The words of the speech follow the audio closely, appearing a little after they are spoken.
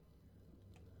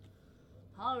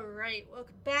Alright,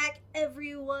 welcome back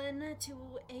everyone to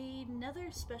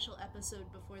another special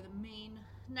episode before the main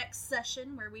next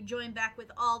session where we join back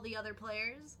with all the other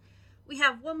players. We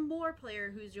have one more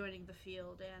player who's joining the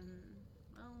field and,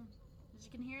 well, as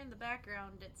you can hear in the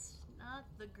background, it's not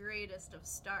the greatest of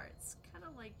starts. Kind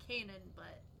of like Kanan,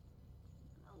 but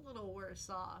a little worse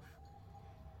off.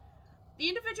 The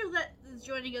individual that is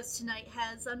joining us tonight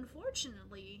has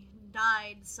unfortunately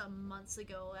died some months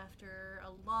ago after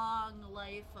a long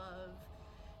life of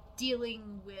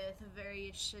dealing with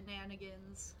various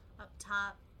shenanigans up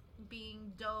top,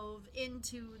 being dove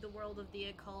into the world of the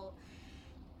occult.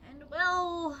 And,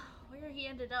 well, where he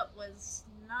ended up was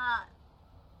not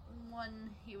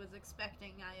one he was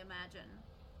expecting, I imagine.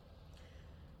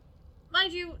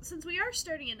 Mind you, since we are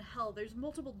starting in hell, there's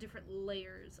multiple different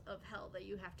layers of hell that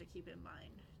you have to keep in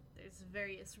mind. There's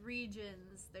various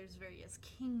regions, there's various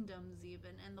kingdoms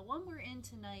even, and the one we're in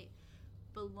tonight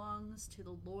belongs to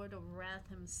the Lord of Wrath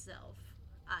himself,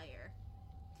 Ire.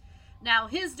 Now,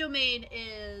 his domain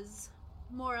is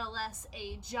more or less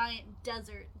a giant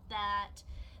desert that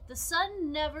the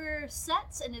sun never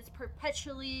sets and it's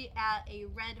perpetually at a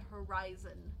red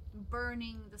horizon,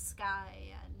 burning the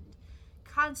sky and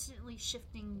constantly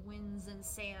shifting winds and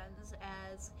sands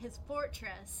as his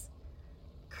fortress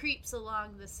creeps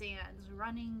along the sands,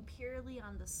 running purely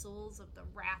on the souls of the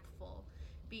wrathful,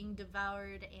 being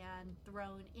devoured and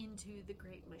thrown into the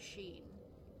great machine.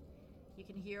 You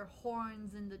can hear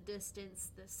horns in the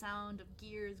distance, the sound of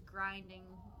gears grinding,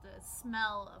 the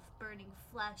smell of burning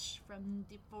flesh from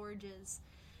the forges.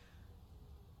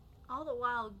 All the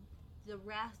while, the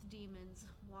wrath demons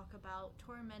walk about,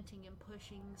 tormenting and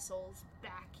pushing souls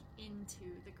back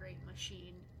into the great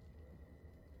machine.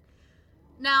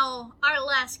 Now, our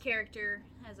last character,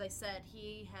 as I said,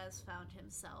 he has found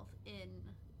himself in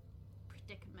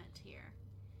predicament here.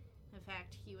 In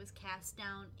fact, he was cast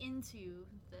down into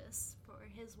this for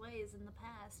his ways in the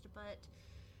past, but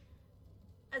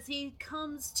as he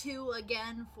comes to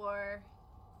again for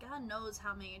God knows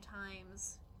how many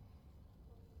times,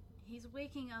 he's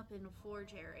waking up in a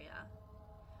forge area.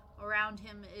 Around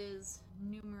him is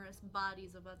numerous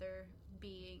bodies of other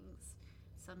beings.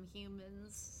 Some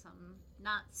humans, some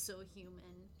not so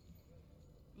human.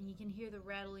 And you can hear the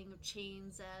rattling of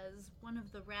chains as one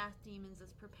of the wrath demons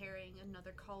is preparing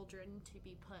another cauldron to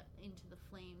be put into the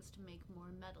flames to make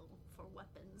more metal for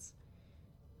weapons.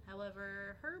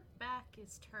 However, her back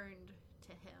is turned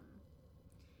to him.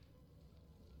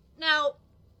 Now,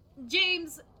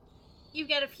 James, you've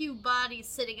got a few bodies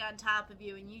sitting on top of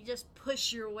you, and you just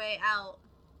push your way out.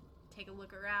 Take a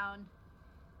look around.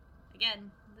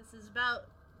 Again, this is about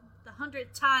the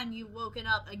 100th time you've woken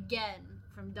up again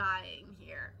from dying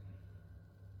here.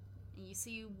 And you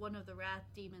see one of the wrath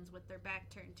demons with their back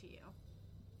turned to you.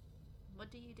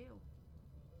 What do you do?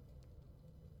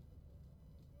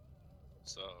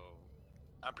 So,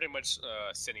 I'm pretty much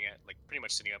sitting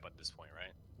up at this point,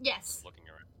 right? Yes. Just looking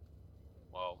around.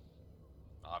 Well,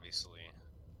 obviously,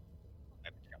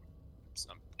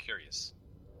 I'm curious,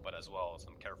 but as well as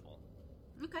I'm careful.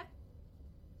 Okay.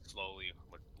 Slowly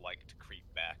would like to creep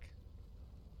back.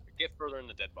 Get further in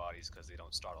the dead bodies because they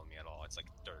don't startle me at all. It's like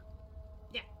dirt.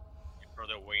 Yeah. Get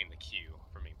further away in the queue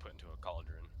from being put into a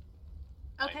cauldron.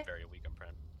 Okay. I'm very weak, I'm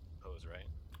pose, right?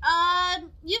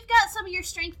 You've got some of your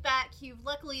strength back. You've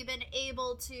luckily been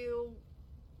able to,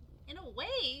 in a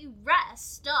way,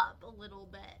 rest up a little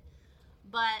bit.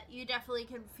 But you definitely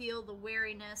can feel the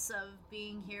weariness of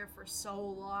being here for so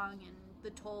long and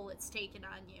the toll it's taken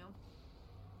on you.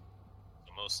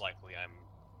 Most likely I'm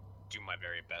doing my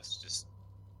very best to just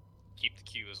keep the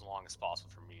queue as long as possible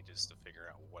for me just to figure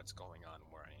out what's going on and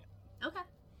where I am. Okay.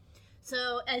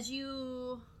 So as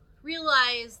you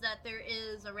realize that there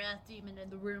is a wrath demon in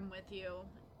the room with you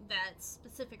that's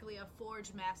specifically a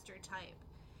forge master type,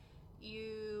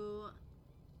 you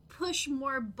push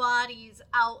more bodies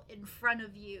out in front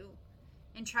of you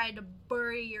and try to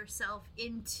bury yourself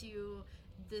into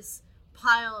this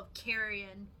pile of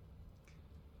carrion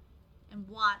and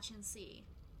watch and see.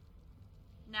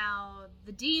 Now,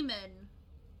 the demon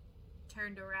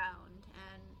turned around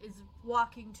and is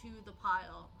walking to the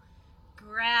pile,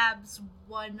 grabs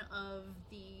one of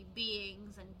the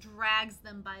beings and drags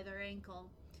them by their ankle.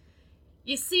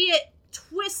 You see it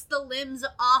twist the limbs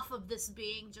off of this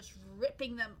being, just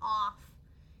ripping them off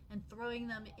and throwing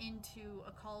them into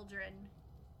a cauldron,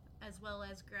 as well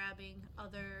as grabbing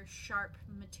other sharp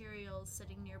materials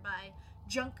sitting nearby,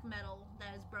 junk metal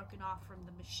that is broken off from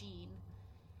the machine,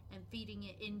 and feeding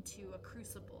it into a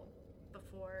crucible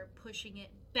before pushing it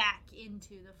back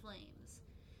into the flames.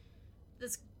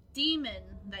 This demon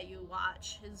that you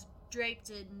watch is draped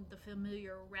in the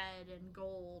familiar red and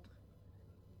gold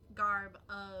garb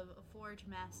of a forge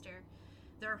master.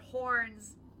 Their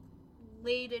horns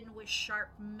laden with sharp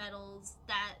metals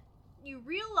that you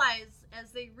realize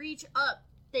as they reach up,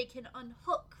 they can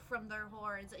unhook from their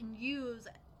horns and use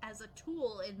as a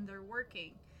tool in their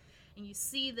working. And you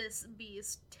see this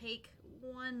beast take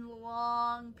one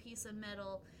long piece of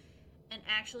metal and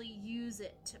actually use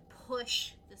it to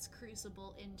push this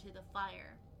crucible into the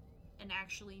fire and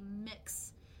actually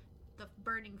mix the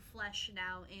burning flesh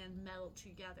now and metal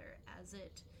together as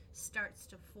it starts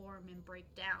to form and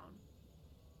break down.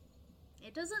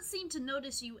 It doesn't seem to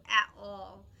notice you at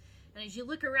all. And as you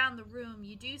look around the room,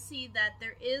 you do see that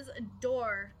there is a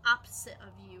door opposite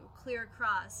of you, clear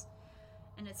across.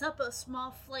 And it's up a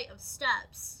small flight of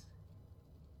steps.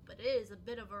 But it is a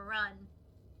bit of a run.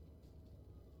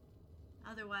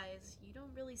 Otherwise, you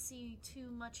don't really see too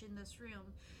much in this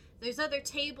room. There's other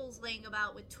tables laying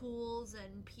about with tools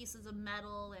and pieces of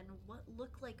metal and what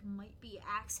look like might be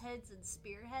axe heads and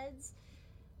spearheads.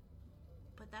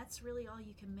 But that's really all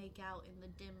you can make out in the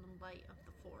dim light of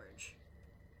the forge.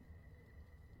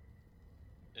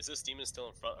 Is this demon still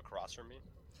in front across from me?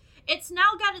 It's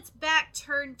now got its back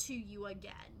turned to you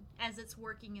again as it's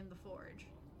working in the forge.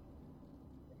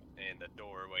 And the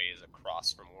doorway is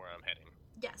across from where I'm heading.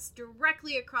 Yes,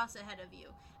 directly across ahead of you.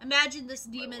 Imagine this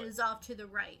demon is off to the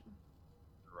right.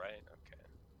 Right,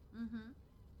 okay. Mm-hmm.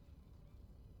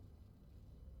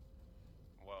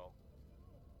 Well,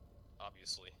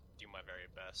 obviously, do my very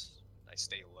best. I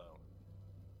stay low.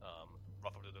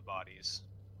 Ruffle to the bodies.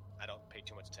 I don't pay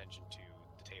too much attention to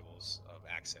the tables of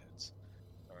axe heads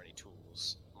or any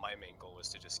tools. My main goal is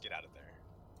to just get out of there.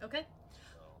 Okay.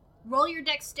 Roll your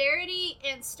dexterity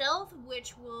and stealth,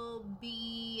 which will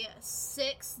be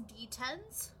 6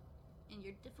 d10s, and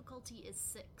your difficulty is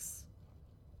 6.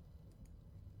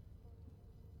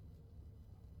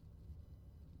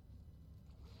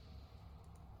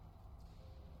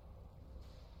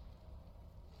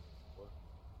 What?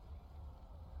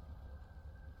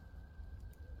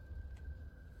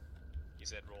 You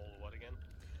said roll what again?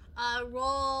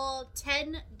 Roll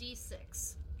 10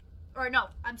 d6. Or no,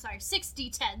 I'm sorry, 6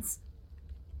 d10s.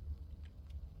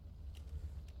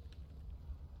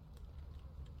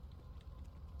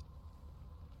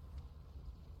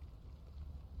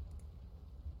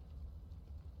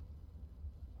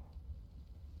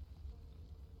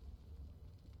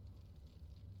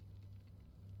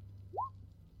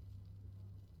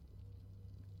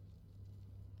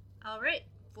 Alright,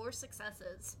 4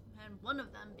 successes, and one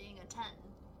of them being a 10.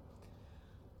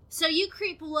 So you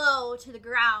creep low to the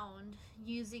ground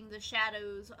using the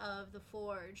shadows of the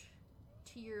forge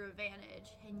to your advantage,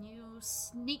 and you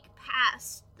sneak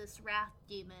past this wrath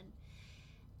demon.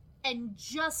 And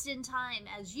just in time,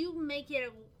 as you make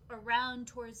it around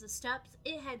towards the steps,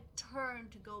 it had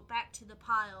turned to go back to the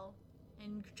pile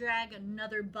and drag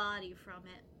another body from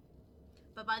it.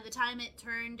 But by the time it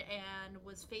turned and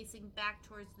was facing back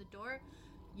towards the door,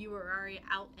 you were already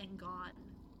out and gone.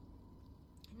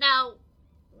 Now,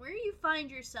 where you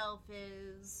find yourself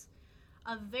is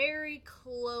a very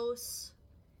close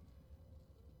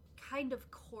kind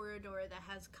of corridor that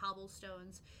has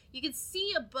cobblestones. You can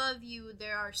see above you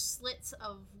there are slits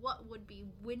of what would be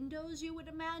windows, you would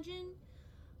imagine,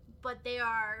 but they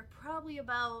are probably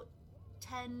about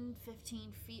 10,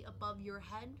 15 feet above your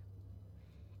head,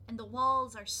 and the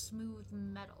walls are smooth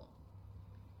metal.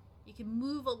 You can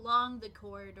move along the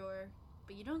corridor,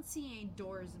 but you don't see any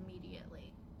doors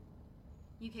immediately.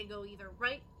 You can go either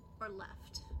right or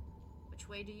left. Which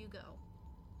way do you go?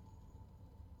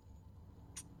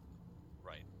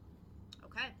 Right.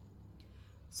 Okay.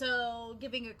 So,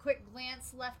 giving a quick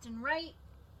glance left and right,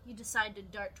 you decide to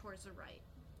dart towards the right.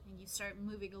 And you start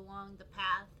moving along the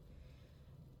path.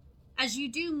 As you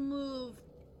do move,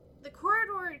 the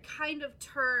corridor kind of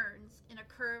turns in a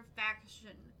curved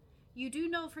fashion. You do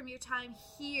know from your time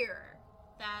here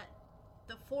that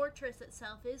the fortress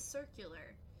itself is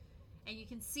circular. And you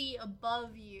can see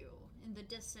above you in the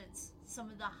distance some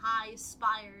of the high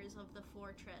spires of the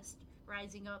fortress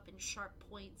rising up in sharp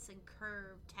points and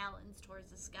curved talons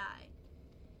towards the sky.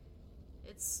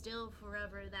 It's still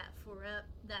forever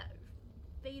that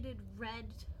faded red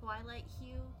twilight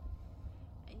hue,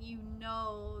 and you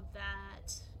know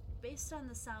that based on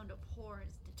the sound of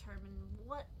horns determine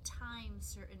what time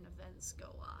certain events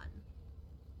go on.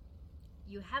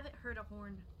 You haven't heard a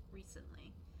horn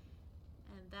recently,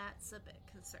 and that's a bit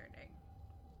concerning.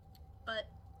 But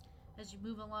as you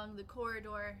move along the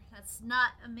corridor, that's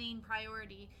not a main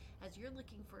priority as you're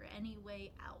looking for any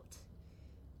way out.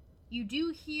 You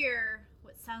do hear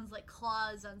what sounds like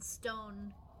claws on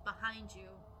stone behind you.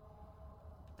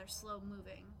 they're slow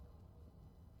moving.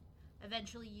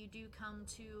 Eventually, you do come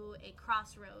to a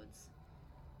crossroads,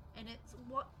 and it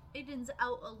ends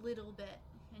out a little bit,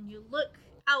 and you look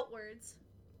outwards,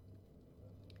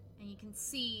 and you can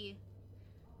see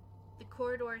the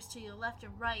corridors to your left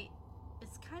and right.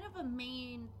 It's kind of a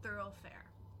main thoroughfare.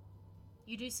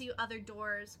 You do see other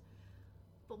doors,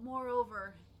 but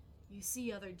moreover, you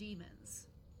see other demons.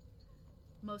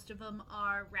 Most of them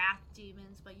are wrath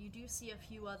demons, but you do see a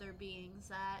few other beings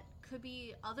that could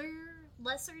be other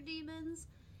lesser demons,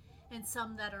 and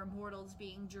some that are mortals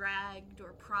being dragged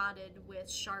or prodded with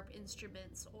sharp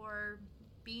instruments or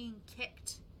being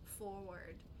kicked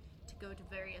forward to go to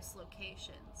various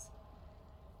locations.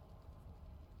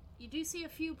 You do see a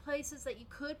few places that you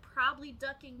could probably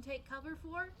duck and take cover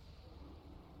for,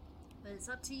 but it's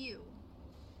up to you.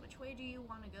 Which way do you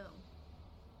want to go?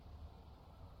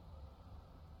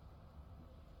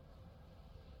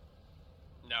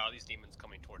 Now, are these demons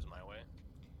coming towards my way?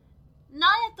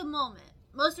 Not at the moment.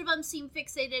 Most of them seem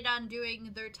fixated on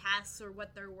doing their tasks or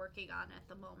what they're working on at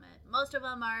the moment. Most of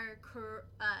them are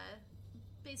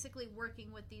basically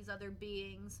working with these other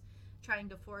beings, trying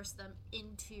to force them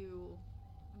into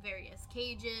various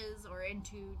cages or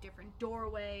into different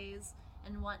doorways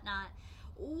and whatnot.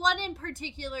 One in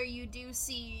particular, you do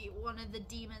see one of the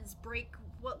demons break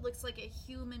what looks like a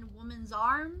human woman's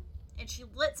arm, and she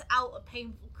lets out a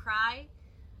painful cry,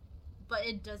 but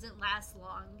it doesn't last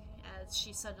long as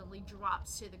she suddenly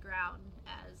drops to the ground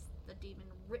as the demon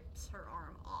rips her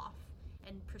arm off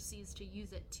and proceeds to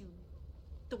use it to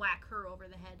thwack her over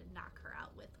the head and knock her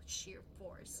out with sheer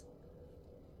force.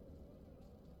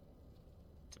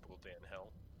 Typical day in hell.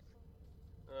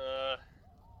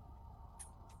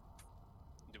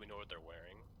 Do we know what they're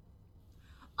wearing?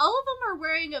 All of them are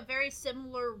wearing a very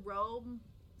similar robe.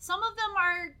 Some of them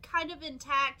are kind of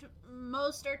intact.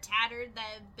 Most are tattered that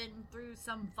have been through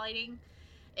some fighting.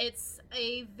 It's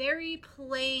a very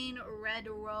plain red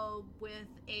robe with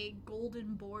a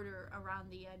golden border around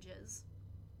the edges.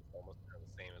 Almost the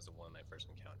same as the one I first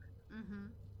encountered. Mm-hmm.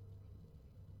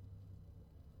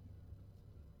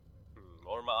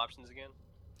 What are my options again?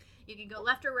 You can go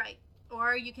left or right,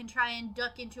 or you can try and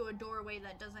duck into a doorway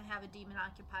that doesn't have a demon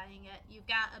occupying it. You've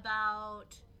got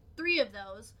about 3 of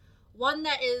those. One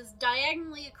that is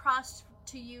diagonally across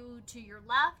to you to your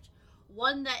left,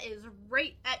 one that is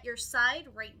right at your side,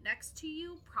 right next to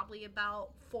you, probably about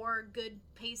 4 good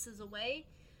paces away,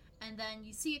 and then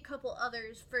you see a couple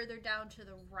others further down to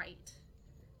the right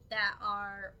that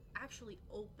are actually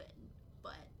open,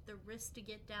 but the risk to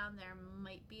get down there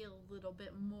might be a little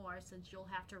bit more since you'll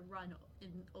have to run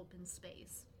in open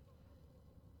space.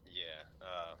 Yeah,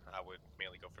 I would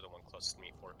mainly go for the one closest to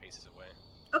me, 4 paces away.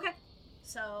 Okay.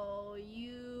 So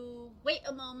you wait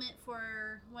a moment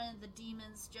for one of the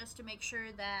demons just to make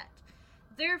sure that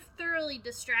they're thoroughly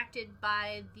distracted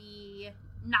by the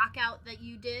knockout that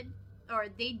you did, or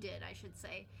they did, I should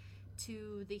say,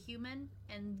 to the human,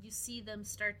 and you see them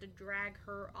start to drag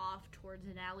her off towards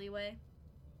an alleyway.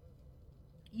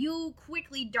 You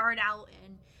quickly dart out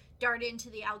and dart into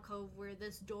the alcove where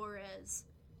this door is,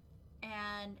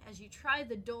 and as you try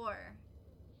the door,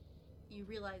 you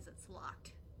realize it's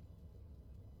locked.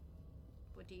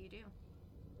 What do you do?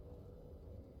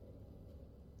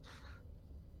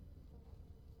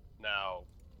 Now,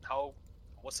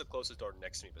 what's the closest door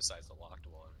next to me besides the locked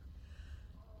one?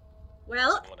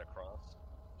 Well, Is it one across?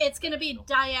 it's going to be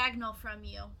diagonal from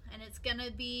you, and it's going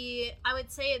to be, I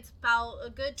would say it's about a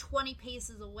good 20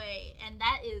 paces away, and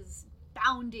that is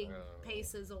bounding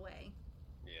paces away.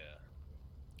 Yeah.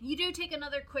 You do take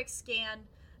another quick scan.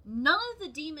 None of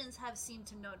the demons have seemed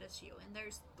to notice you, and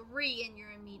there's 3 in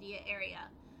your immediate area.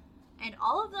 And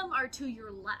all of them are to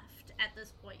your left at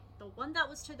this point. The one that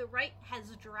was to the right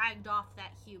has dragged off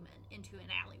that human into an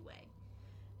alleyway.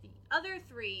 The other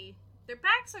 3, their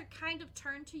backs are kind of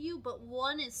turned to you, but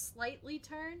one is slightly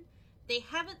turned. They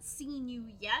haven't seen you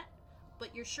yet,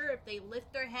 but you're sure if they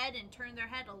lift their head and turn their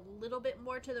head a little bit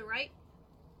more to the right,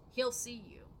 he'll see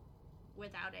you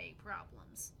without any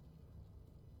problems.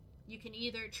 You can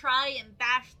either try and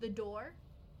bash the door,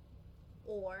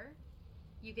 or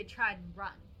you could try and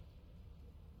run.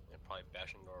 Yeah, probably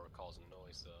bashing the door causes a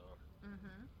noise, though.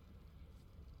 Mm-hmm.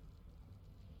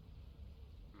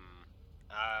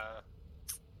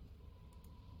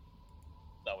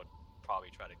 I would probably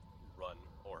try to run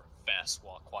or fast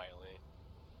walk quietly.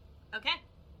 Okay.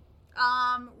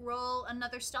 Roll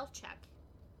another stealth check.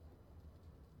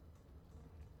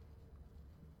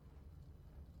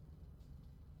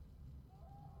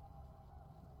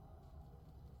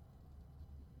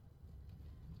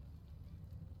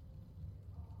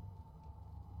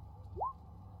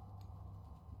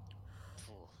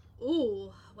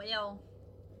 Ooh, well,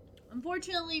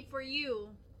 unfortunately for you,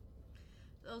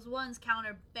 those ones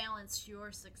counterbalance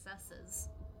your successes.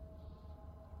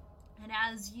 And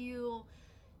as you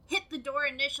hit the door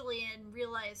initially and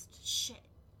realized, shit,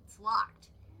 it's locked,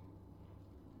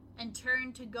 and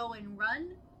turned to go and run,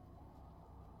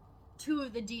 two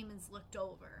of the demons looked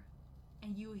over,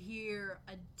 and you hear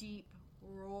a deep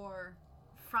roar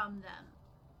from them.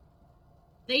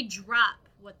 They drop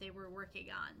what they were working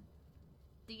on.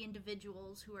 The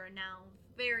individuals who are now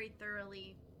very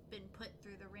thoroughly been put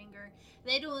through the ringer,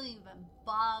 they don't even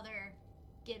bother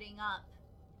getting up.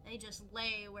 They just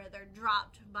lay where they're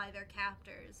dropped by their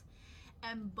captors,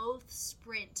 and both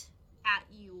sprint at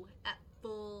you at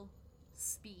full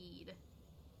speed.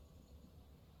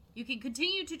 You can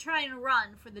continue to try and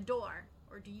run for the door,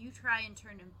 or do you try and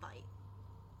turn and fight?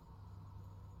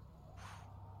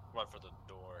 Run for the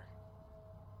door.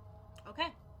 Okay.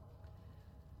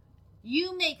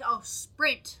 You make a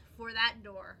sprint for that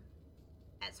door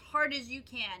as hard as you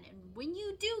can, and when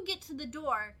you do get to the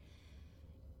door,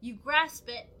 you grasp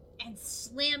it and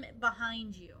slam it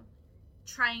behind you,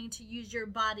 trying to use your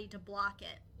body to block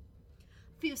it.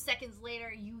 A few seconds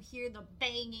later, you hear the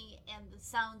banging and the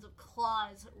sounds of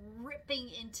claws ripping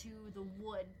into the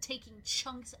wood, taking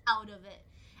chunks out of it,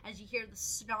 as you hear the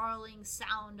snarling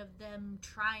sound of them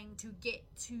trying to get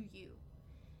to you.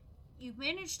 You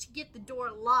manage to get the door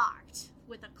locked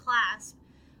with a clasp,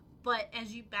 but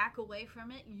as you back away from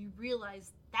it, you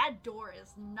realize that door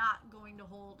is not going to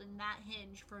hold in that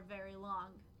hinge for very long.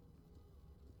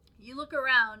 You look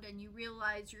around and you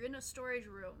realize you're in a storage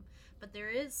room, but there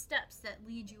is steps that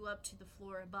lead you up to the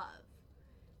floor above.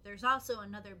 There's also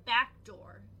another back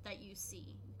door that you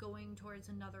see going towards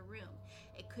another room.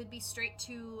 It could be straight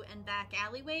to and back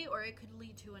alleyway, or it could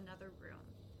lead to another room.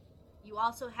 You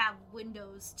also have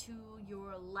windows to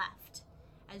your left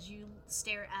as you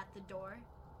stare at the door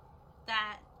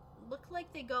that look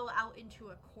like they go out into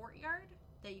a courtyard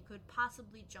that you could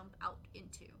possibly jump out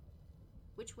into.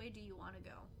 Which way do you want to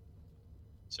go?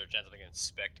 Is there a chance that I can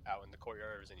inspect out in the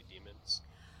courtyard if there's any demons?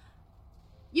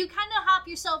 You kind of hop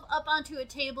yourself up onto a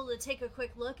table to take a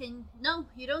quick look, and no,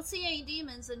 you don't see any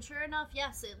demons, and sure enough,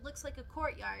 yes, it looks like a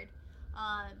courtyard.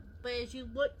 But as you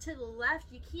look to the left,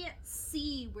 you can't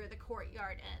see where the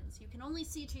courtyard ends. You can only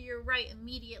see to your right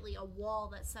immediately a wall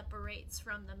that separates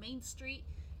from the main street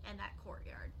and that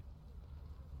courtyard.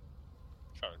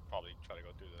 Probably try to go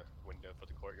through the window for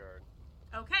the courtyard.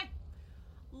 Okay.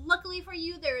 Luckily for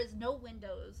you, there is no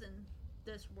windows in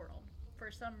this world.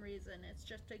 For some reason, it's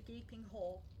just a gaping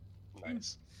hole.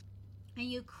 Nice. And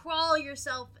you crawl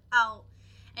yourself out,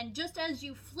 and just as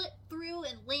you flip through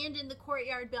and land in the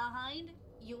courtyard behind,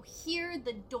 you hear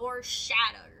the door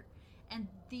shatter, and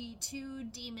the two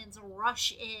demons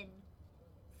rush in,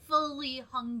 fully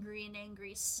hungry and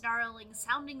angry, snarling,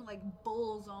 sounding like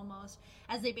bulls almost,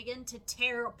 as they begin to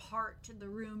tear apart the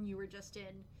room you were just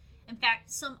in. In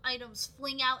fact, some items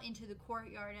fling out into the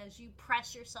courtyard as you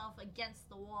press yourself against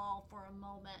the wall for a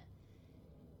moment.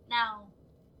 Now,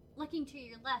 looking to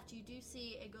your left, you do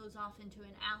see it goes off into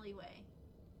an alleyway.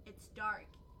 It's dark.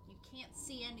 You can't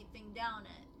see anything down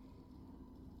it.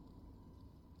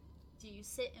 Do you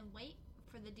sit and wait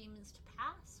for the demons to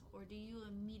pass, or do you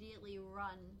immediately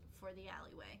run for the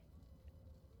alleyway?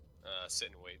 Sit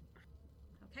and wait.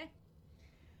 Okay.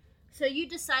 So you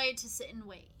decide to sit and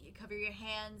wait. You cover your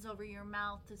hands over your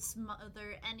mouth to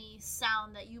smother any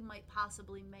sound that you might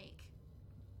possibly make.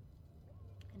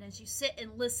 And as you sit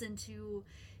and listen to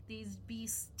these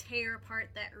beasts tear apart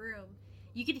that room,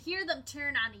 you can hear them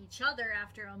turn on each other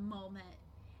after a moment,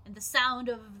 and the sound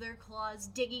of their claws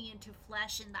digging into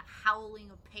flesh and the howling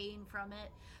of pain from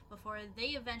it before they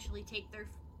eventually take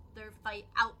their fight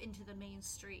out into the main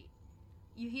street.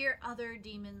 You hear other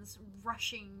demons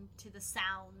rushing to the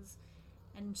sounds,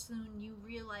 and soon you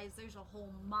realize there's a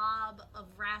whole mob of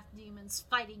wrath demons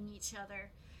fighting each other.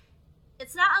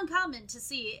 It's not uncommon to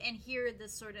see and hear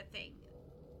this sort of thing.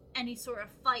 Any sort of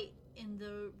fight in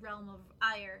the realm of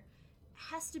ire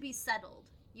has to be settled.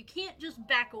 You can't just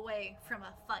back away from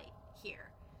a fight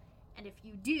here. And if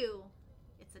you do,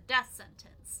 it's a death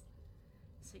sentence.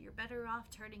 So you're better off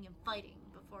turning and fighting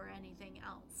before anything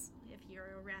else, if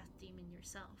you're a wrath demon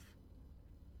yourself.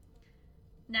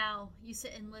 Now, you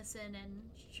sit and listen, and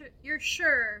you're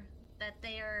sure that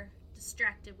they are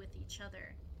distracted with each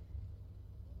other.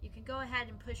 You can go ahead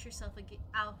and push yourself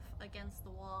out against the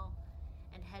wall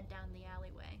and head down the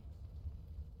alleyway.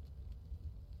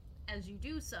 As you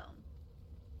do so,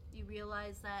 you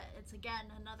realize that it's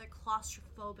again another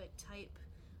claustrophobic type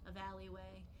of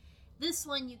alleyway. This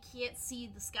one you can't see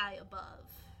the sky above.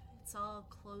 It's all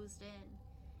closed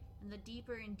in. And the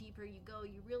deeper and deeper you go,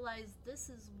 you realize this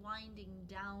is winding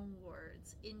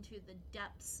downwards into the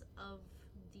depths of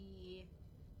the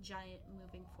giant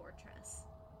moving fortress.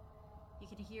 You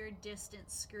can hear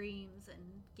distant screams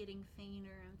and getting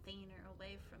fainter and fainter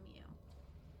away from you.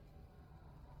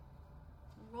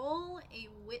 Roll a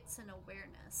wits and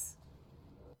awareness.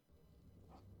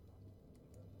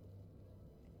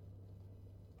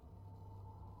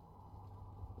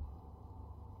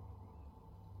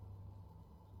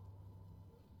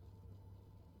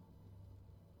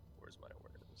 Where's my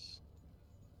awareness?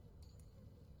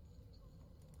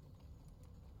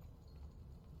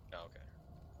 Oh, okay.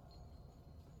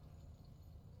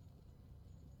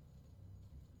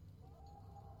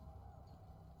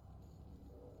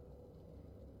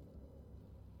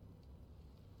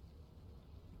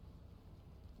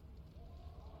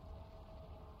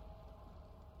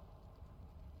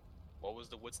 What was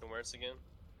the wits and awareness again?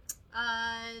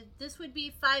 This would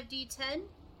be 5d10.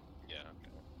 Yeah,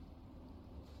 okay.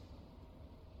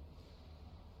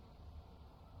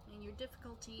 And your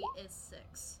difficulty is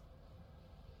 6.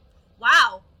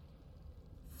 Wow!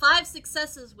 5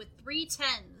 successes with 3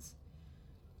 10s.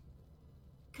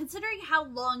 Considering how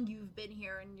long you've been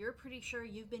here, and you're pretty sure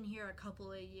you've been here a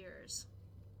couple of years,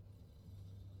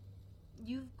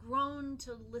 you've grown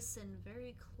to listen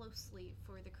very closely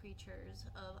for the creatures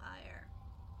of Ire.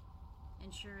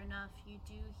 And sure enough, you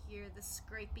do hear the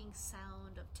scraping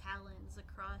sound of talons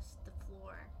across the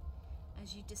floor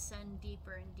as you descend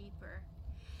deeper and deeper.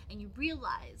 And you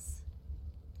realize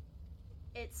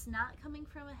it's not coming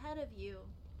from ahead of you.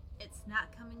 It's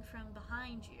not coming from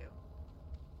behind you.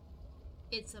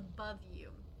 It's above you.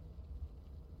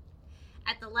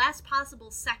 At the last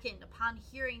possible second, upon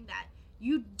hearing that,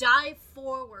 you dive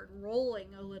forward,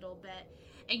 rolling a little bit,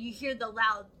 and you hear the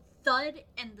loud thud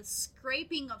and the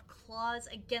scraping of claws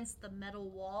against the metal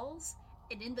walls,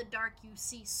 and in the dark you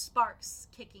see sparks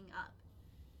kicking up.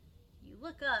 You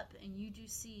look up and you do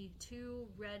see 2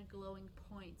 red glowing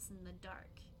points in the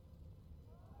dark,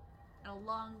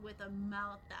 along with a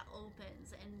mouth that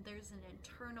opens, and there's an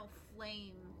internal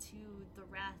flame to the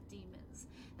wrath demons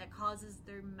that causes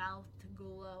their mouth to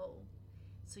glow.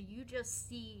 So you just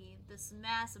see this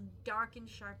mass of dark and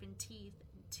sharpened teeth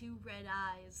and 2 red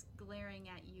eyes glaring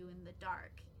at you in the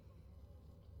dark.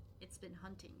 It's been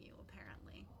hunting you,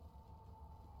 apparently.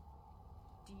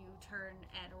 Do you turn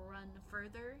and run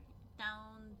further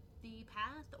down the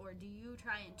path, or do you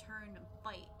try and turn and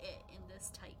fight it in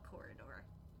this tight corridor?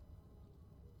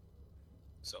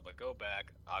 So if I go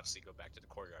back, obviously go back to the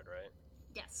courtyard, right?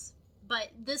 Yes, but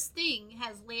this thing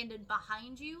has landed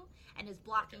behind you and is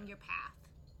blocking your path.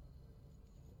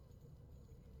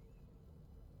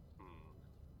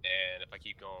 And if I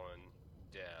keep going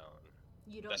down,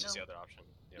 You don't that's know. just the other option.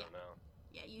 You don't know.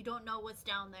 Yeah, you don't know what's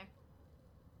down there.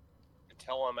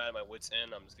 Until I'm at my wit's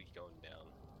end, I'm just gonna keep going down.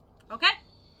 Okay.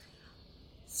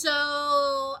 So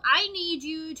I need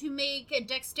you to make a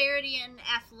dexterity and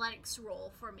athletics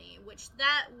roll for me, which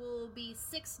that will be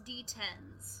 6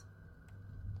 d10s.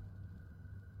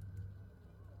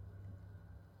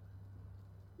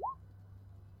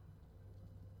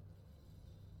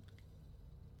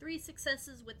 Three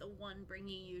successes with a 1,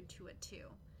 bringing you to a 2.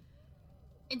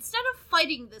 Instead of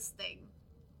fighting this thing,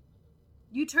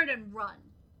 you turn and run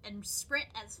and sprint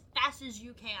as fast as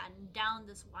you can down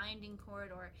this winding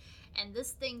corridor, and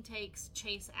this thing takes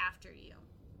chase after you.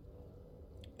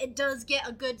 It does get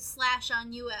a good slash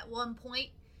on you at one point,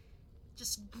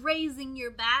 just grazing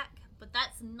your back, but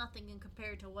that's nothing in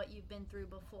compared to what you've been through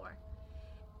before.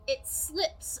 It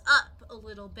slips up a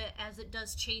little bit as it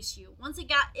does chase you. Once it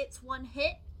got its one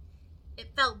hit,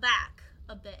 it fell back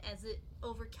a bit as it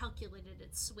overcalculated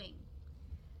its swing.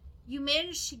 You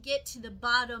manage to get to the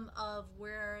bottom of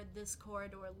where this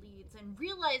corridor leads and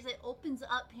realize it opens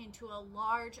up into a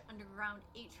large underground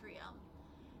atrium.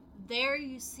 There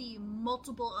you see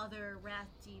multiple other wrath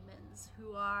demons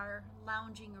who are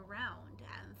lounging around,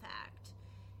 in fact.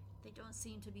 They don't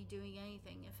seem to be doing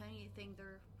anything. If anything,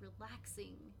 they're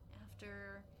relaxing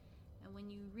after, and when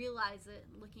you realize it,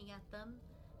 looking at them,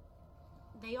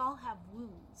 they all have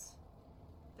wounds.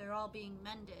 They're all being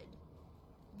mended.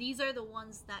 These are the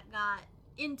ones that got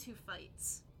into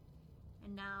fights,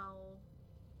 and now,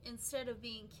 instead of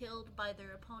being killed by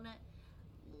their opponent,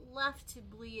 left to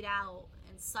bleed out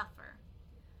and suffer.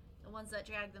 The ones that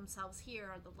drag themselves here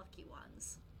are the lucky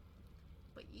ones.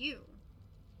 But you,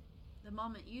 the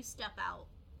moment you step out,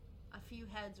 a few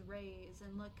heads raise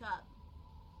and look up,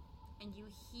 and you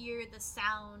hear the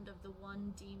sound of the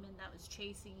one demon that was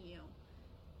chasing you,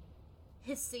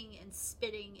 hissing and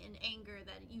spitting in anger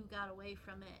that you got away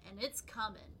from it, and it's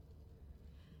coming.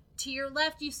 To your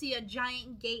left, you see a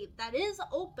giant gate that is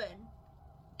open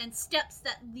and steps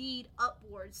that lead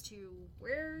upwards to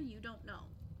where you don't know.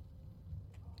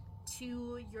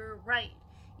 To your right,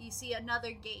 you see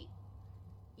another gate.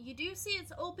 You do see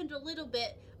it's opened a little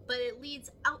bit, but it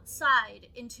leads outside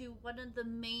into one of the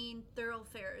main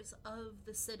thoroughfares of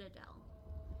the Citadel.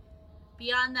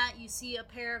 Beyond that, you see a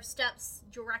pair of steps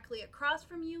directly across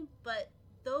from you, but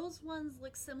those ones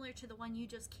look similar to the one you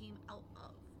just came out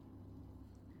of.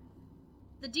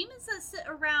 The demons that sit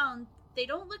around, they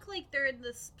don't look like they're in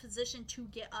this position to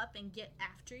get up and get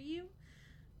after you,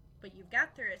 but you've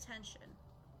got their attention.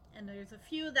 And there's a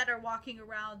few that are walking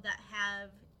around that have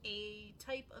a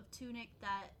type of tunic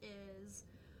that is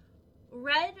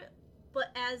red,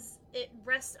 but as it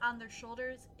rests on their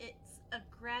shoulders, it's a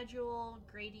gradual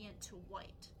gradient to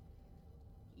white.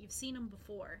 You've seen them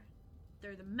before.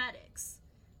 They're the medics,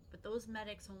 but those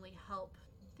medics only help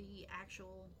the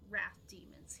actual wrath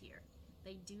demons here.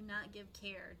 They do not give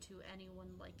care to anyone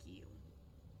like you.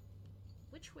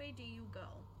 Which way do you go?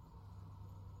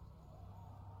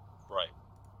 Right.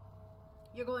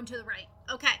 You're going to the right.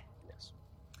 Okay. Yes.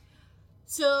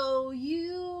 So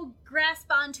you grasp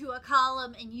onto a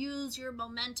column and use your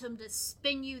momentum to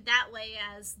spin you that way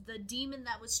as the demon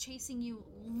that was chasing you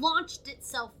launched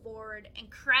itself forward and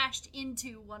crashed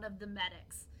into one of the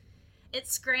medics. It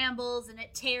scrambles and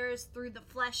it tears through the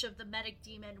flesh of the medic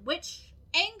demon, which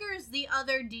angers the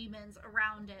other demons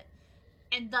around it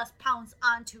and thus pounds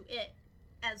onto it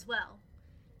as well.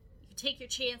 You take your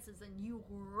chances and you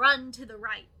run to the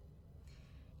right.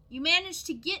 You manage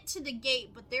to get to the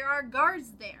gate, but there are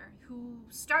guards there who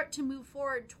start to move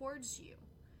forward towards you.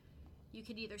 You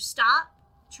can either stop,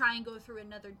 try and go through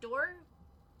another door,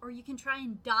 or you can try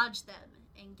and dodge them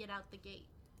and get out the gate.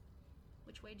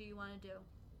 Which way do you want to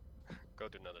do? Go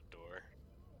to another door.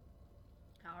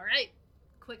 All right.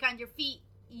 Quick on your feet.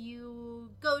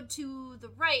 You go to the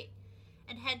right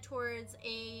and head towards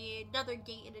another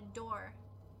gate and a door.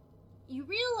 You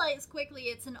realize quickly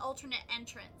it's an alternate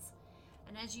entrance.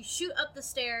 And as you shoot up the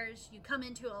stairs, you come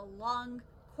into a long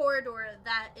corridor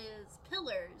that is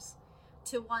pillars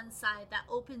to one side that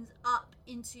opens up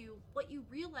into what you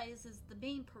realize is the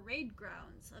main parade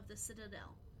grounds of the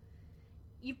Citadel.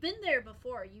 You've been there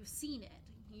before. You've seen it.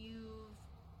 You've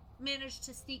managed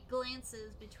to sneak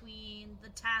glances between the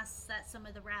tasks that some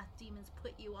of the Wrath demons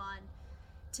put you on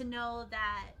to know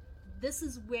that this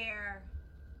is where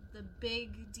the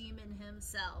big demon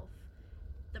himself,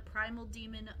 the primal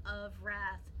demon of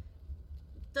Wrath,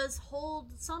 does hold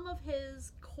some of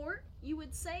his court, you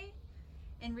would say,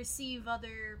 and receive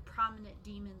other prominent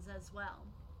demons as well.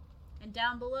 And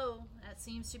down below, that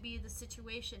seems to be the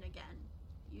situation again.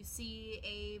 You see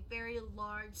a very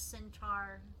large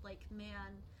centaur-like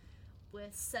man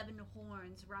with 7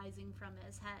 horns rising from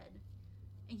his head.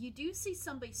 And you do see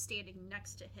somebody standing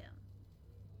next to him.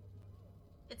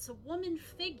 It's a woman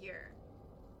figure,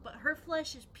 but her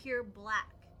flesh is pure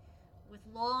black, with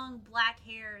long black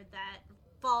hair that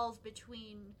falls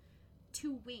between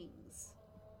 2 wings.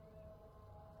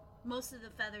 Most of the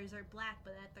feathers are black,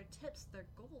 but at their tips they're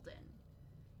golden.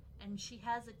 And she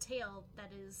has a tail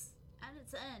that is, at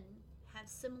its end, has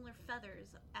similar feathers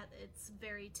at its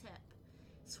very tip,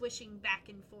 swishing back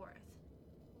and forth.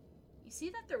 You see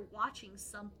that they're watching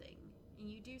something, and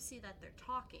you do see that they're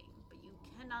talking, but you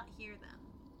cannot hear them.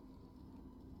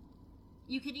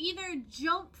 You could either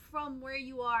jump from where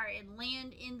you are and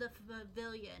land in the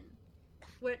pavilion,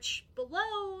 which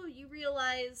below you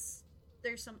realize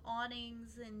there's some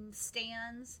awnings and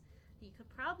stands that you could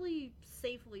probably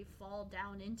safely fall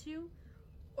down into,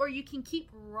 or you can keep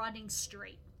running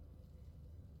straight.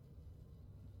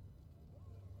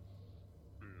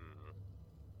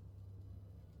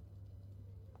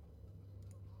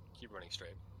 Keep running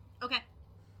straight. Okay.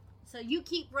 So you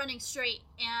keep running straight,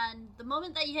 and the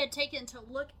moment that you had taken to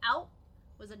look out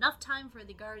was enough time for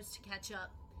the guards to catch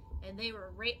up, and they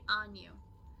were right on you.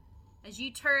 As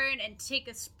you turn and take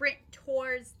a sprint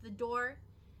towards the door,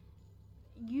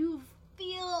 you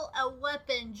feel a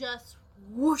weapon just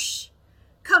whoosh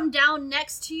come down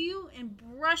next to you and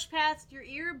brush past your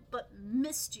ear, but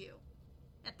missed you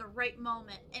at the right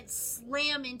moment and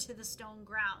slam into the stone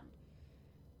ground.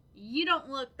 You don't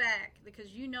look back,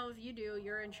 because you know if you do,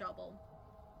 you're in trouble.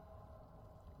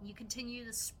 You continue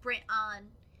to sprint on,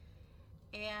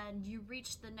 and you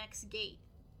reach the next gate.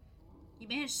 You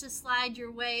manage to slide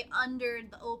your way under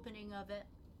the opening of it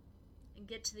and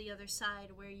get to the other side,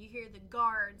 where you hear the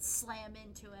guards slam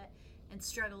into it and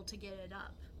struggle to get it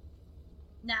up.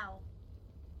 Now,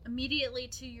 immediately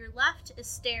to your left is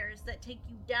stairs that take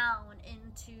you down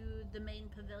into the main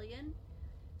pavilion.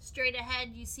 Straight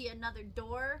ahead, you see another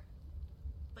door,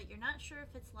 but you're not sure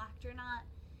if it's locked or not.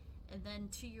 And then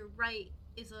to your right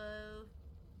is a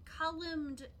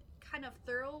columned kind of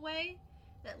thoroughway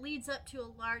that leads up to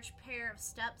a large pair of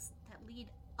steps that lead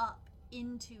up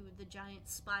into the giant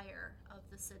spire of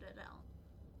the citadel.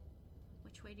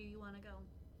 Which way do you want to go?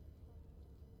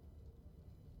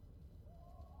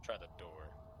 Try the door.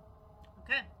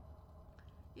 Okay.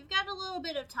 You've got a little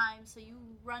bit of time, so you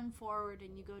run forward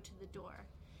and you go to the door.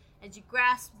 As you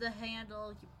grasp the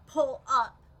handle, you pull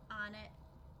up on it,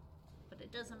 but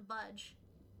it doesn't budge.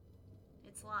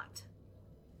 It's locked.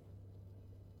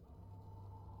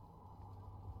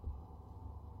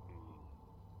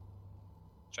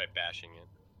 Try bashing it.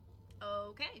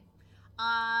 Okay.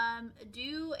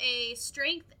 Do a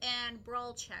strength and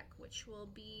brawl check, which will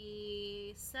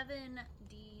be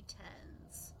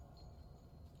 7d10s.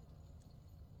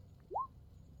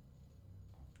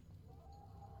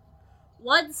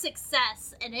 One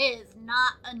success, and it is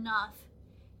not enough.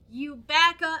 You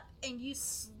back up and you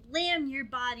slam your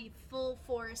body full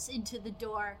force into the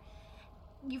door.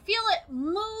 You feel it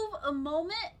move a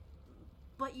moment,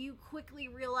 but you quickly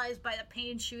realize by the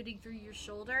pain shooting through your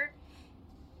shoulder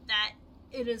that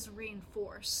it is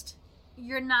reinforced.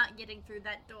 You're not getting through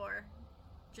that door,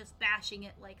 just bashing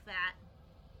it like that.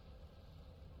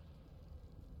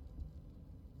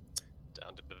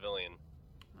 Down to pavilion.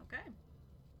 Okay.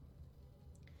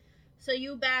 So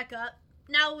you back up,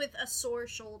 now with a sore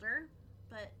shoulder,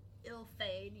 but it'll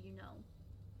fade, you know.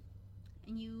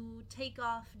 And you take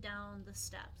off down the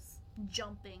steps,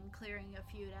 jumping, clearing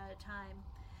a few at a time.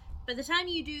 By the time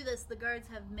you do this, the guards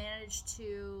have managed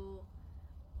to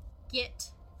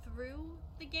get through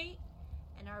the gate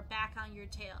and are back on your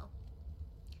tail.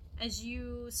 As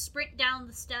you sprint down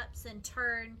the steps and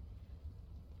turn,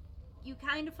 you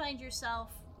kind of find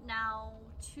yourself now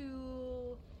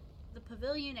to the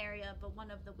pavilion area, but one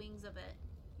of the wings of it.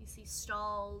 You see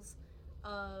stalls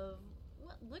of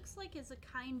what looks like is a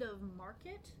kind of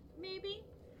market, maybe?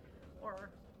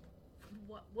 Or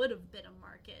what would have been a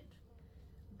market.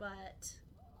 But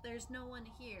there's no one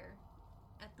here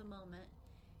at the moment.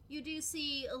 You do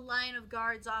see a line of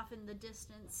guards off in the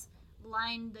distance,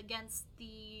 lined against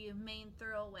the main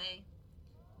thoroughway.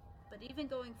 But even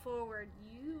going forward,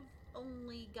 you've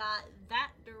only got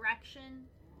that direction,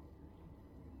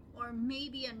 or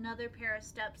maybe another pair of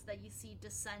steps that you see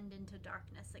descend into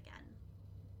darkness again.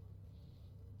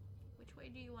 Which way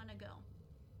do you want to go?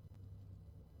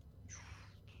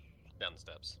 Down the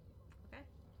steps. Okay.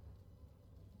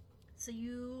 So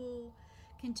you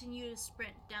continue to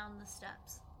sprint down the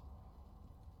steps.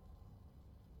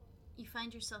 You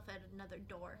find yourself at another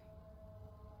door.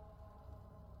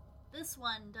 This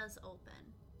one does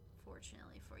open,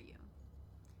 fortunately for you.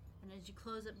 And as you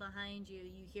close it behind you,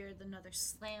 you hear another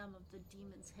slam of the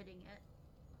demons hitting it.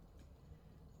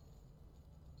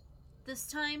 This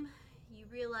time, you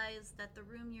realize that the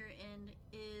room you're in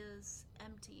is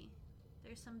empty.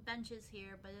 There's some benches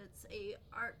here, but it's a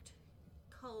arced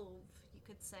cove, you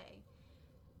could say.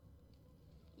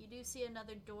 You do see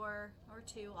another door or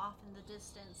two off in the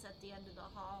distance at the end of the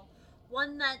hall.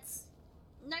 One that's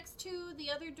next to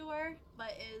the other door,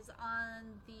 but is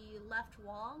on the left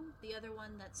wall. The other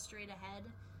one that's straight ahead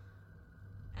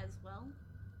as well.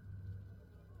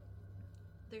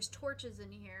 There's torches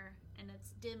in here, and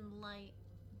it's dim light,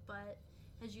 but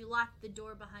as you lock the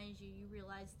door behind you, you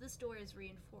realize this door is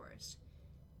reinforced.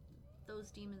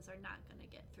 Those demons are not going to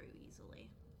get through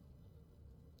easily.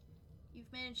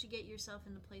 You've managed to get yourself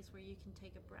in the place where you can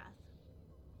take a breath.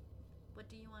 What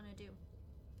do you want to do?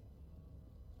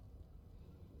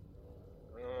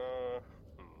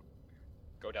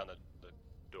 Go down the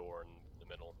door in the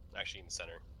middle. Actually, in the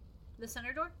center. The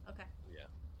center door? Okay. Yeah.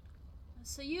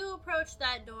 So you approach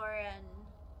that door and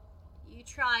you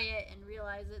try it and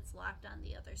realize it's locked on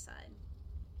the other side.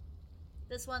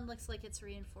 This one looks like it's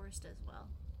reinforced as well.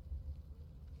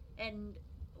 And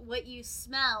what you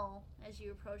smell as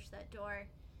you approach that door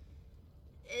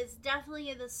is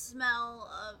definitely the smell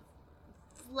of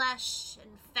flesh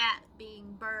and fat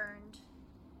being burned.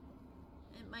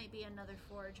 It might be another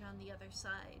forge on the other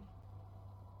side.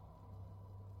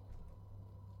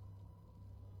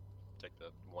 Take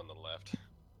the one on the left.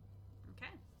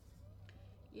 Okay.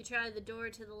 You try the door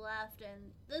to the left,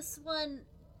 and this one,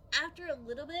 after a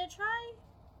little bit of try,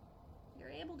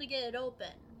 you're able to get it open.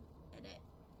 And it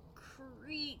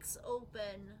creaks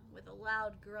open with a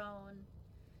loud groan.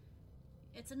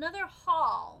 It's another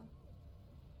hall,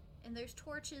 and there's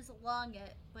torches along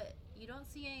it, but you don't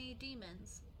see any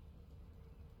demons.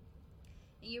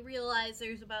 And you realize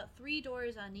there's about 3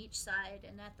 doors on each side,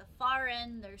 and at the far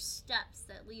end there's steps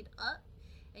that lead up,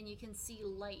 and you can see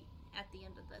light at the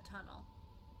end of the tunnel.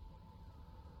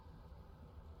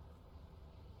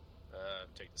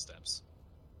 Take the steps.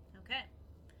 Okay.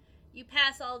 You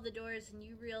pass all the doors and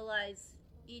you realize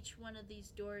each one of these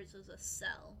doors is a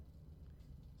cell.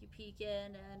 You peek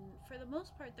in, and for the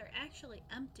most part, they're actually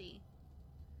empty.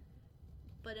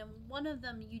 But in one of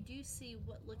them, you do see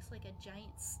what looks like a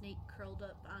giant snake curled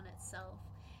up on itself.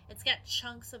 It's got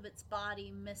chunks of its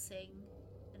body missing,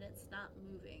 and it's not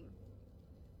moving.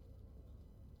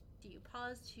 Do you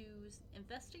pause to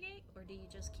investigate, or do you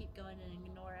just keep going and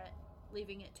ignore it,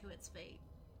 leaving it to its fate?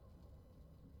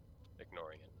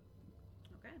 Ignoring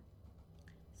it. Okay.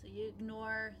 So you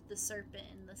ignore the serpent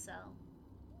in the cell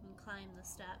and climb the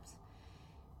steps.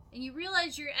 And you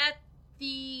realize you're at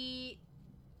the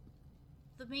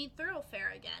main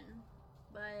thoroughfare again,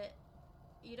 but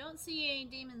you don't see any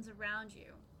demons around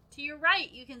you. To your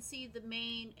right, you can see the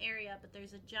main area, but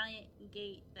there's a giant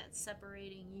gate that's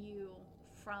separating you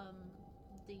from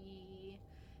the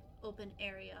open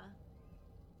area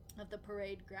of the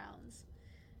parade grounds.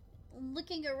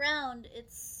 Looking around,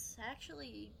 it's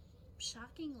actually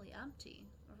shockingly empty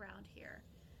around here.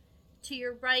 To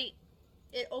your right,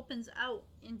 it opens out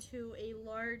into a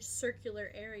large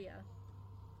circular area,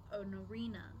 an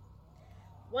arena.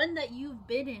 One that you've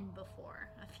been in before,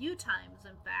 a few times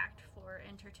in fact, for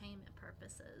entertainment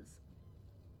purposes.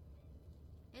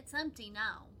 It's empty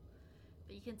now,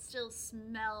 but you can still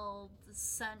smell the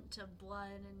scent of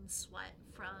blood and sweat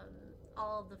from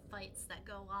all the fights that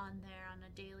go on there on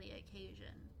a daily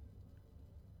occasion.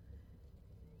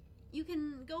 You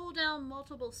can go down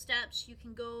multiple steps. You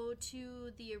can go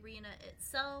to the arena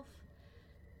itself.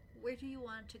 Where do you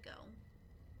want to go?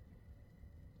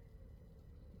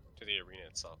 To the arena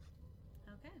itself.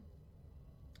 Okay.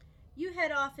 You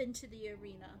head off into the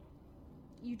arena.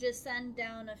 You descend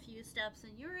down a few steps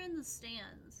and you're in the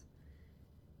stands.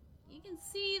 You can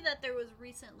see that there was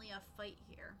recently a fight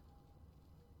here.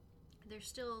 There's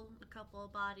still a couple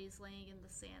of bodies laying in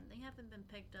the sand. They haven't been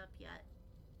picked up yet.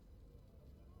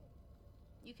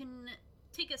 You can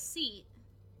take a seat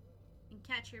and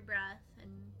catch your breath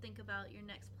and think about your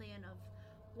next plan of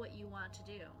what you want to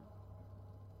do.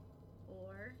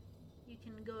 Or you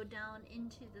can go down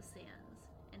into the sands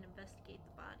and investigate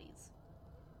the bodies.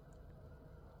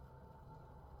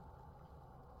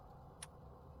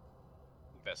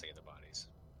 Investigate the bodies.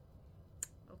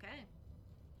 Okay.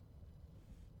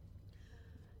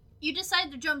 You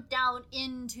decide to jump down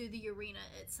into the arena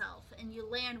itself, and you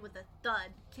land with a thud,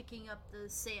 kicking up the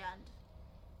sand.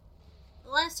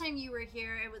 The last time you were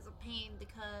here, it was a pain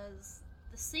because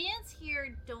the sands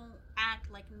here don't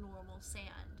act like normal sand.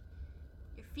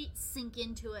 Your feet sink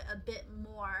into it a bit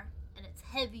more, and it's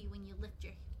heavy when you lift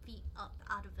your feet up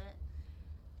out of it.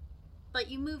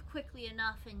 But you move quickly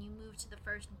enough, and you move to the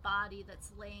first body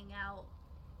that's laying out.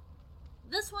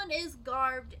 This one is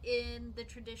garbed in the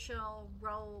traditional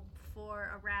robe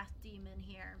for a wrath demon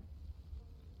here.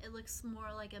 It looks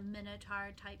more like a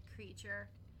minotaur type creature.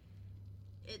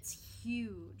 It's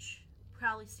huge.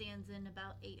 Probably stands in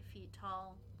about 8 feet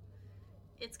tall.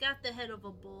 It's got the head of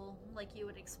a bull, like you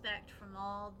would expect from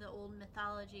all the old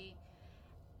mythology.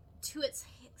 To its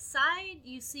side,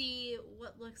 you see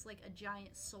what looks like a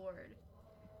giant sword.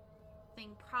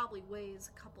 Thing probably weighs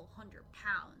a couple 100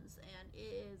 pounds, and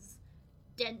it is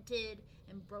dented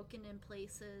and broken in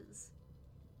places,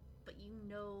 but you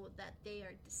know that they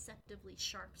are deceptively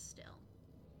sharp still.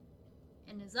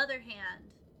 In his other hand,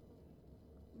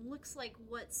 looks like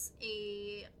what's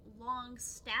a long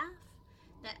staff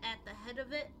that at the head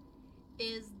of it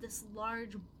is this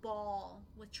large ball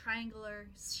with triangular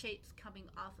shapes coming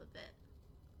off of it.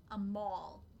 A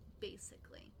maul,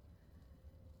 basically.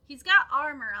 He's got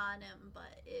armor on him,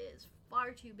 but it is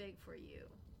far too big for you.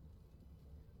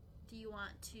 Do you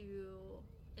want to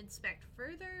inspect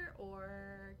further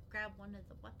or grab one of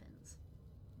the weapons?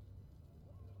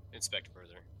 Inspect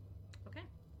further. Okay.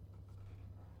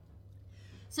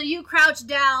 So you crouch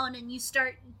down and you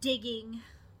start digging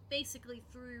basically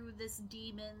through this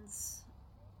demon's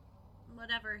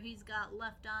whatever he's got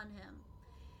left on him.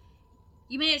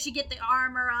 You manage to get the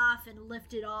armor off and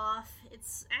lift it off.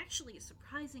 It's actually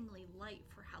surprisingly light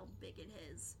for how big it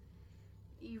is.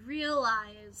 You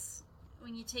realize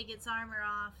when you take its armor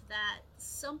off that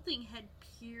something had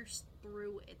pierced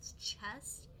through its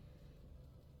chest,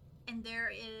 and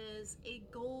there is a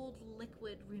gold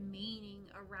liquid remaining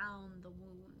around the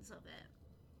wounds of it.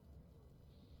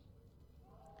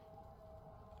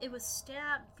 It was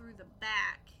stabbed through the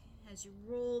back as you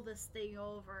roll this thing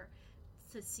over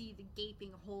to see the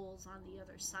gaping holes on the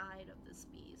other side of this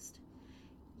beast.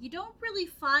 You don't really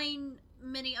find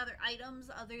many other items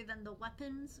other than the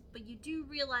weapons, but you do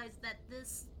realize that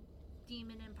this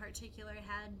demon in particular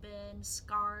had been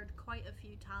scarred quite a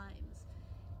few times.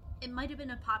 It might have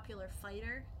been a popular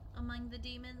fighter among the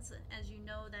demons, as you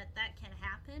know that can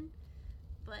happen,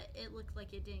 but it looked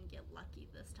like it didn't get lucky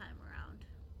this time around.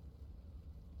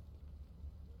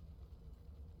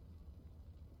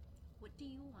 What do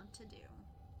you want to do?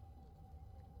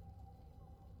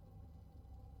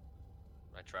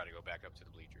 I try to go back up to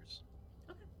the bleachers.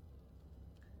 Okay.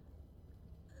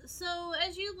 So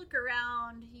as you look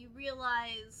around, you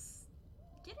realize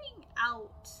getting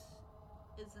out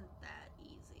isn't that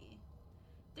easy.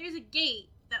 There's a gate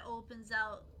that opens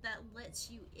out that lets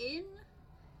you in,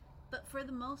 but for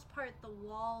the most part, the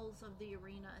walls of the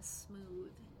arena is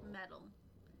smooth metal,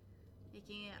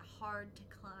 making it hard to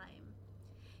climb.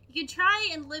 You can try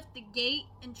and lift the gate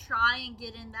and try and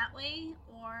get in that way,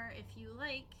 or if you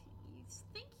like, you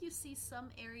think you see some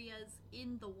areas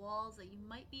in the walls that you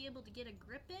might be able to get a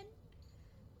grip in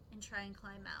and try and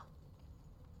climb out.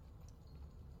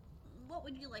 What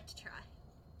would you like to try?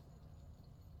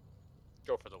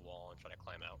 Go for the wall and try to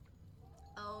climb out.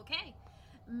 Okay.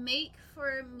 Make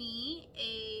for me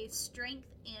a strength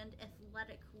and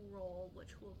athletic roll,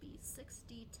 which will be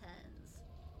 60-10s.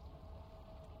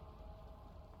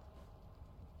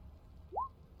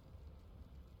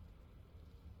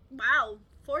 Wow,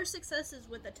 4 successes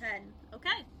with a 10.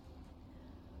 Okay.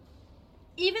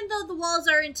 Even though the walls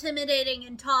are intimidating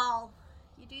and tall,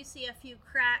 you do see a few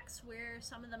cracks where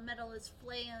some of the metal is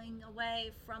flailing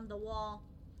away from the wall.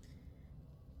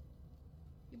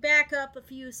 You back up a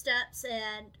few steps,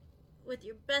 and with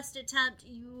your best attempt,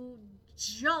 you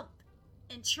jump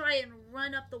and try and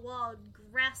run up the wall,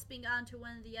 grasping onto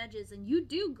one of the edges, and you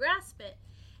do grasp it,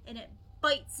 and it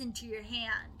bites into your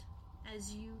hand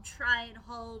as you try and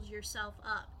hold yourself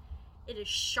up. It is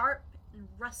sharp and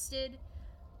rusted,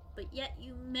 but yet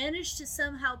you manage to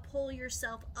somehow pull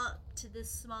yourself up to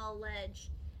this small ledge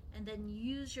and then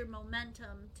use your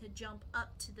momentum to jump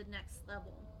up to the next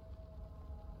level.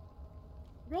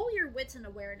 Roll your wits and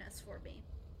awareness for me.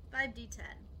 5d10.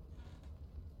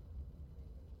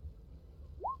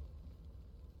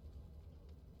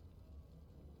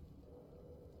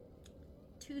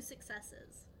 2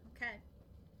 successes. Okay.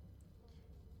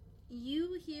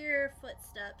 You hear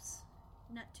footsteps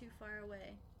not too far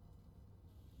away,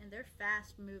 and they're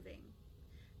fast moving.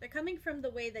 They're coming from the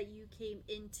way that you came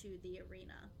into the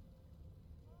arena.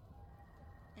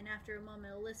 And after a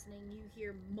moment of listening, you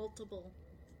hear multiple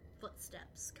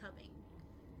footsteps coming.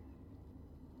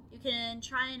 You can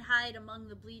try and hide among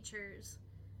the bleachers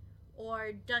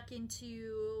or duck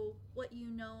into what you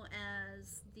know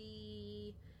as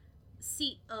the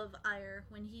seat of Ire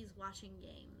when he's watching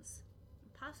games.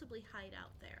 Possibly hide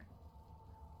out there.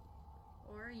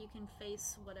 Or you can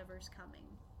face whatever's coming.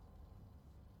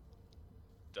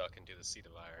 Duck into the seat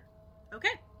of Ire.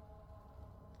 Okay.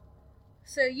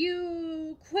 So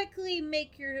you quickly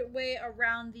make your way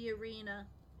around the arena.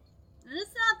 And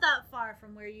it's not that far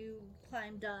from where you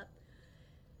climbed up.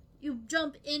 You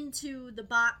jump into the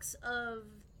box of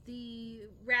the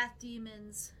Wrath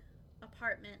Demon's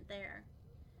apartment there.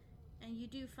 And you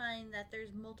do find that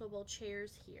there's multiple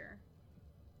chairs here.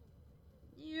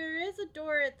 There is a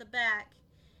door at the back,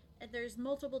 and there's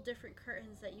multiple different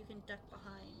curtains that you can duck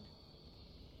behind.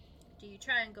 Do you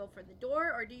try and go for the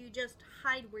door, or do you just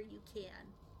hide where you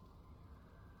can?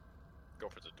 Go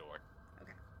for the door.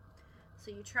 Okay.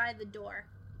 So you try the door.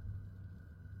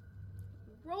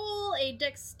 Roll a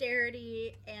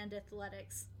dexterity and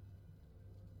athletics.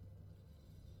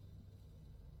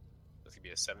 This could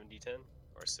be a 7d10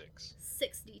 or 6.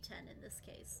 6d10 in this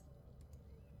case.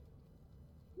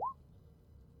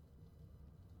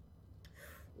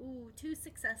 Ooh, 2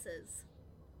 successes.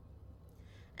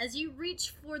 As you reach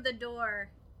for the door,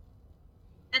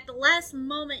 at the last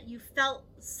moment you felt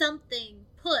something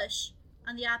push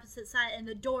on the opposite side, and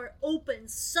the door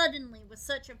opens suddenly with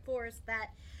such a force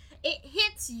that it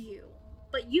hits you,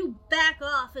 but you back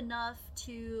off enough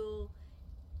to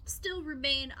still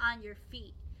remain on your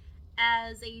feet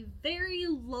as a very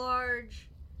large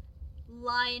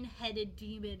lion-headed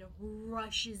demon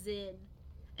rushes in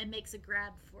and makes a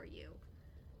grab for you.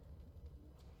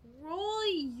 Roll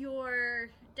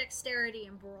your dexterity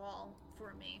and brawl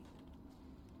for me.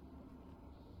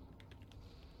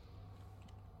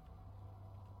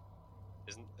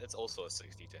 It's also a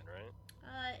 6d10,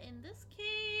 right? In this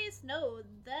case, no,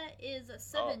 that is a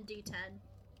 7d10.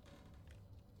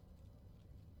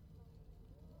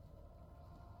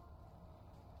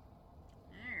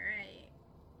 Alright.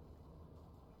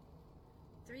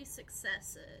 3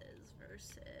 successes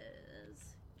versus...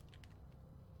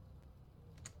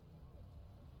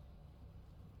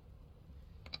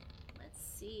 Let's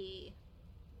see.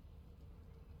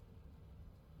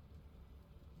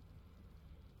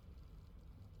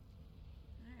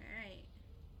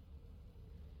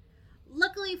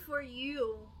 luckily for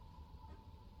you,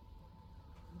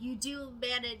 you do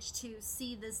manage to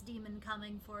see this demon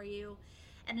coming for you.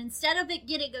 And instead of it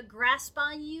getting a grasp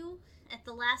on you at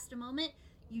the last moment,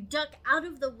 you duck out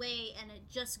of the way and it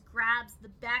just grabs the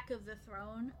back of the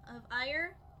throne of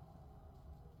Ire.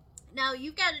 Now,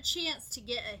 you've got a chance to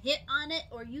get a hit on it,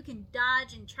 or you can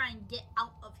dodge and try and get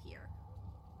out of here.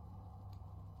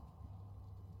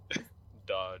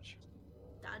 Dodge.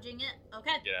 Dodging it?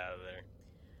 Okay. Get out of there.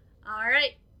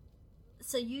 Alright.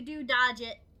 So you do dodge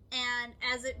it, and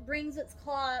as it brings its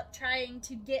claw up, trying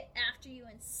to get after you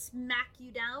and smack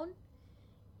you down,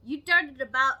 you darted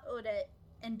about it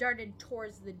and darted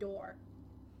towards the door.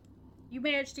 You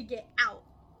managed to get out,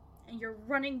 and you're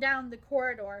running down the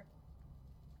corridor.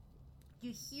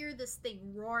 You hear this thing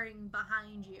roaring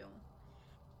behind you.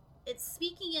 It's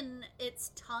speaking in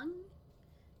its tongue.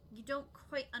 You don't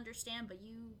quite understand, but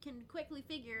you can quickly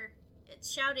figure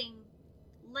it's shouting,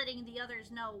 letting the others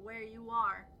know where you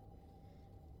are.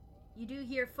 You do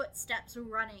hear footsteps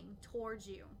running towards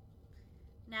you.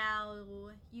 Now,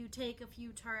 you take a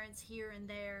few turns here and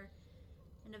there,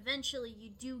 and eventually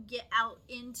you do get out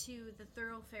into the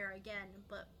thoroughfare again,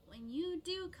 but when you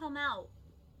do come out,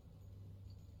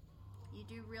 you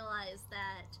do realize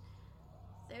that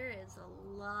there is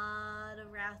a lot of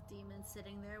wrath demons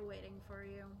sitting there waiting for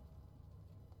you.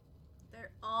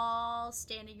 They're all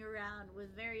standing around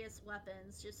with various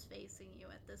weapons just facing you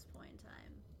at this point in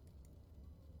time.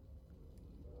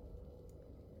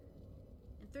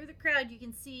 And through the crowd you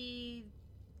can see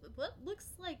what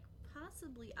looks like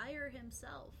possibly Ire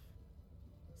himself,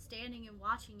 standing and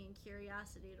watching in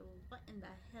curiosity to what in the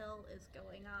hell is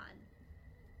going on.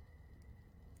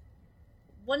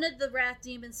 One of the wrath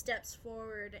demons steps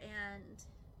forward and,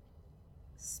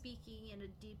 speaking in a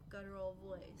deep guttural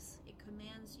voice, it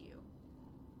commands you,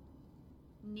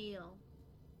 kneel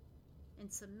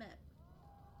and submit.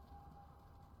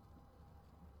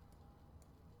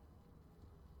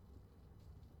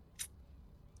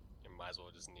 You might as well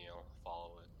just kneel,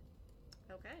 follow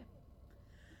it. Okay.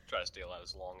 Try to stay alive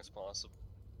as long as possible.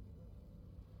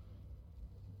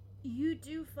 You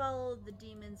do follow the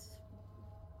demon's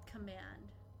command.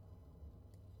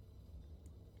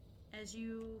 As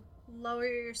you lower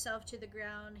yourself to the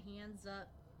ground, hands up,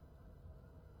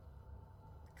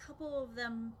 a couple of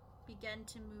them begin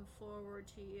to move forward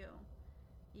to you.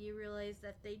 You realize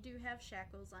that they do have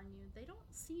shackles on you. They don't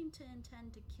seem to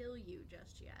intend to kill you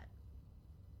just yet.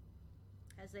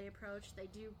 As they approach, they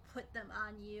do put them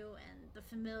on you, and the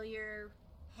familiar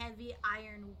heavy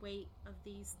iron weight of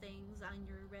these things on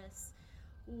your wrists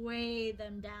weigh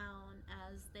them down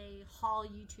as they haul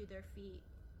you to their feet.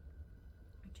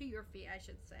 To your feet, I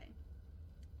should say.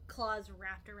 Claws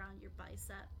wrapped around your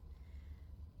bicep.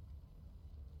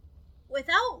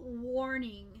 Without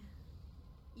warning,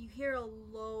 you hear a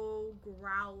low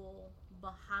growl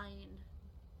behind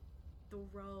the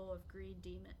row of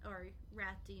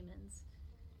wrath demons.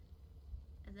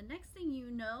 And the next thing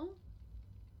you know,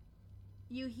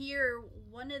 you hear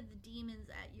one of the demons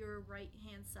at your right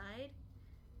hand side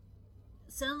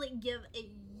suddenly give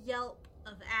a yelp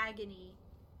of agony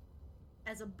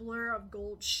as a blur of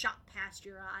gold shot past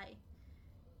your eye.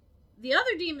 The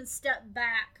other demons step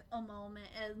back a moment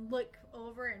and look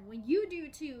over, and when you do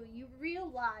too, you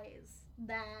realize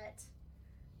that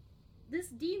this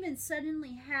demon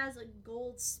suddenly has a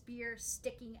gold spear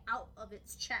sticking out of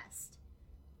its chest.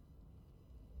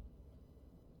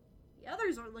 The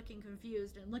others are looking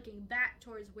confused and looking back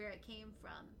towards where it came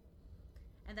from.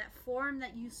 And that form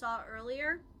that you saw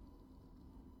earlier,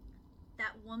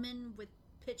 that woman with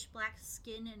pitch black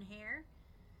skin and hair,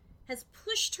 has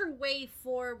pushed her way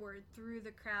forward through the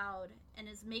crowd and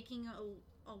is making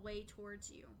a way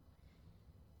towards you.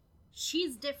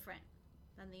 She's different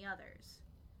than the others.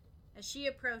 As she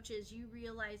approaches, you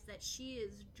realize that she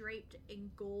is draped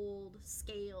in gold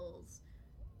scales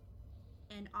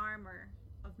and armor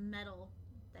of metal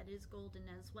that is golden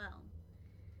as well.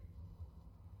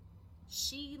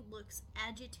 She looks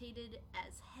agitated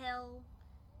as hell,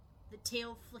 the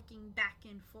tail flicking back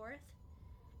and forth,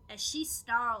 as she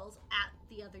snarls at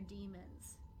the other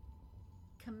demons,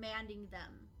 commanding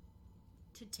them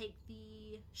to take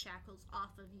the shackles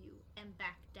off of you and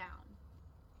back down.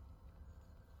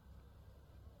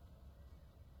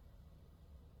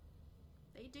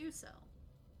 They do so,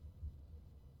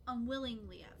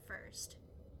 unwillingly at first.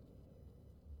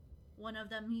 One of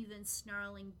them even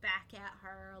snarling back at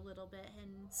her a little bit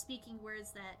and speaking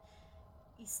words that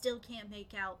you still can't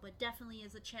make out, but definitely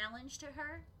is a challenge to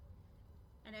her.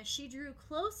 And as she drew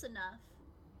close enough,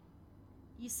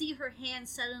 you see her hand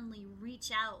suddenly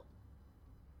reach out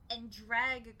and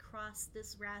drag across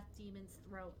this wrath demon's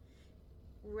throat.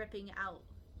 ripping out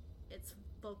its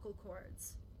vocal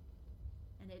cords,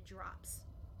 and it drops.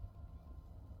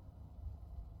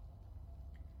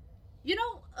 You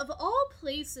know, of all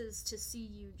places to see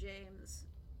you, James,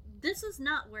 this is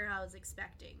not where I was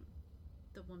expecting.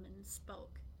 The woman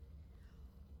spoke.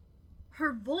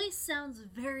 Her voice sounds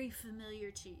very familiar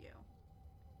to you.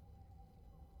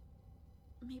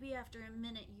 Maybe after a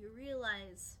minute you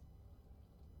realize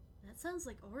that sounds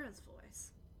like Aura's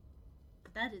voice.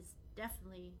 But that is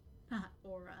definitely not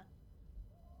Aura.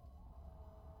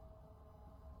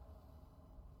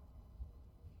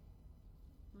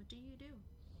 What do you do?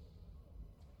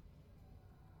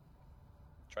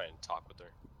 Try and talk with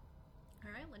her.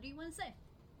 Alright, what do you want to say?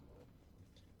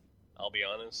 I'll be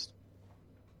honest,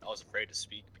 I was afraid to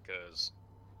speak because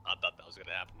I thought that was going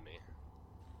to happen to me.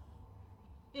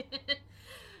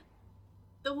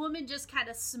 The woman just kind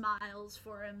of smiles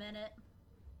for a minute,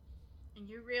 and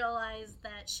you realize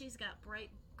that she's got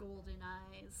bright golden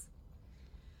eyes.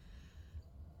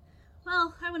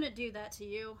 Well, I wouldn't do that to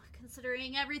you,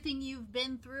 considering everything you've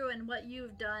been through and what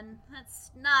you've done. That's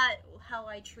not how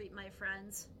I treat my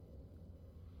friends.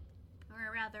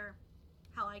 Or rather,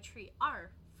 how I treat our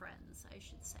friends, I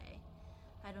should say.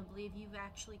 I don't believe you've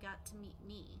actually got to meet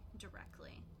me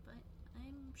directly, but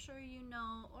I'm sure you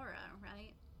know Aura,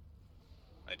 right?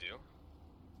 I do.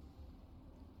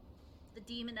 The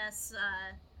demoness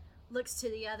looks to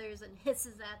the others and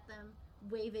hisses at them,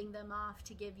 waving them off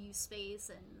to give you space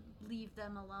and leave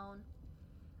them alone.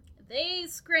 They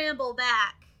scramble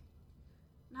back,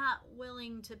 not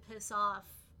willing to piss off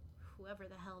whoever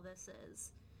the hell this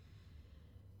is.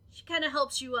 She kind of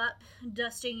helps you up,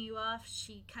 dusting you off.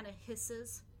 She kind of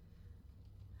hisses.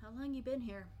 How long you been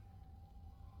here?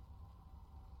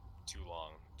 Too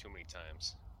long. Too many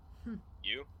times.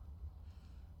 You?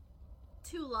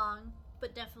 Too long,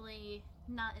 but definitely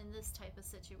not in this type of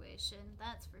situation,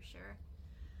 that's for sure.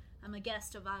 I'm a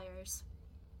guest of Ayers.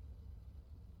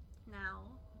 Now,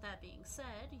 that being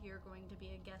said, you're going to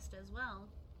be a guest as well,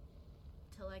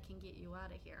 till I can get you out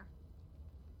of here.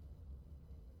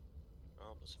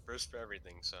 Well, it's a first for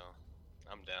everything, so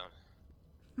I'm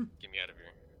down. Get me out of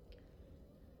here.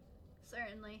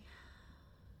 Certainly.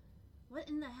 What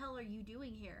in the hell are you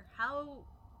doing here?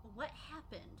 What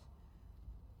happened?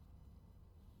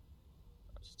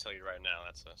 I'll just tell you right now,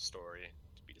 that's a story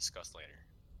to be discussed later.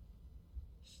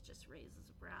 She just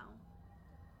raises a brow.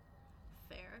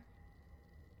 Fair.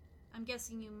 I'm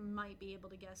guessing you might be able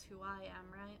to guess who I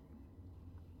am, right?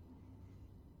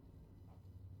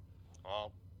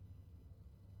 Well,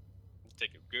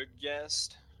 take a good guess.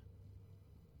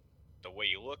 The way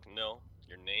you look, no.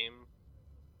 Your name,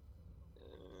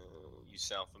 you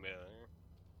sound familiar.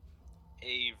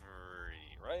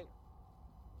 Avery, right?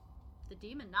 The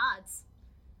demon nods.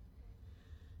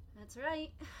 That's right.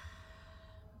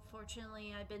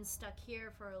 Fortunately, I've been stuck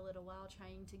here for a little while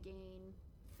trying to gain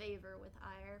favor with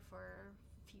Ire for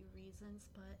a few reasons,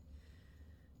 but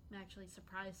I'm actually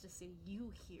surprised to see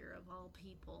you here of all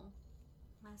people.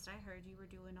 Last I heard, you were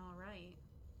doing all right.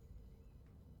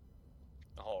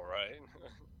 All right.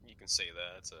 You can say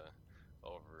that. It's a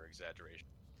over-exaggeration.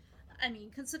 I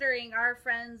mean, considering our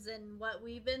friends and what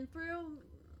we've been through,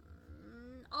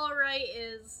 all right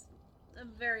is a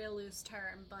very loose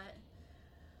term, but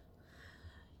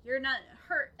you're not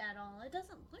hurt at all. It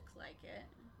doesn't look like it.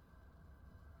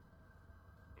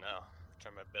 No, I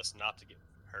try my best not to get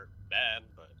hurt bad,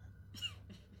 but,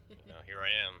 here I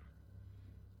am.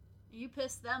 You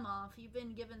pissed them off. You've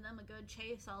been giving them a good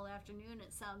chase all afternoon,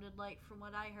 it sounded like, from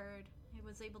what I heard. I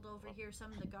was able to overhear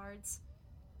some of the guards.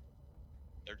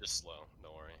 They're just slow,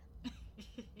 don't worry.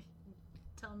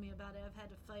 Tell me about it. I've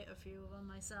had to fight a few of them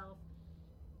myself.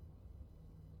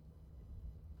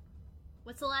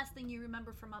 What's the last thing you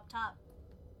remember from up top?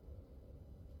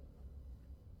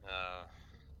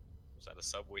 Was at a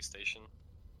subway station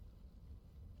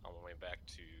on my way back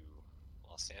to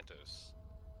Los Santos.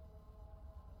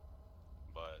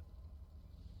 But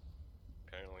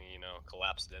apparently,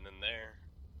 collapsed in there.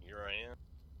 Here I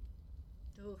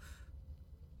am. Oof.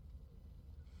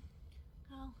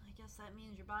 Well, I guess that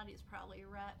means your body's probably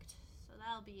wrecked, so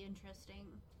that'll be interesting.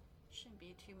 Shouldn't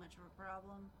be too much of a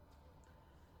problem.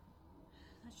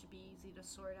 That should be easy to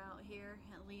sort out here,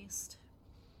 at least.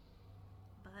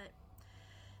 But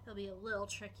it'll be a little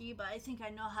tricky, but I think I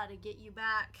know how to get you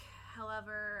back.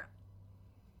 However,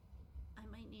 I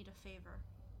might need a favor.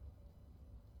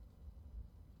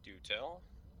 Do tell?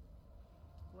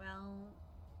 Well,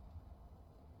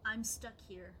 I'm stuck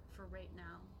here for right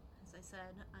now. As I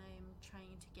said, I'm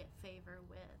trying to get favor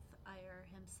with Ire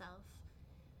himself.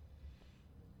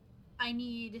 I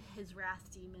need his wrath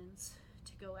demons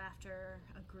to go after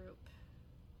a group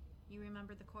You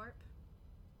remember the corp?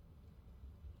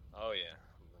 Oh yeah.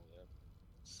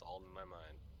 It's all in my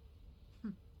mind.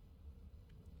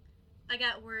 I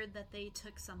got word that they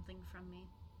took something from me.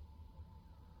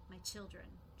 My children,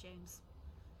 James.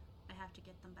 I have to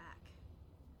get them back.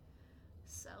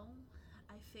 So,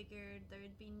 I figured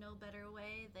there'd be no better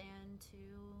way than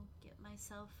to get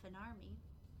myself an army.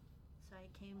 So I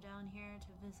came down here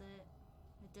to visit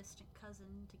a distant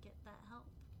cousin to get that help.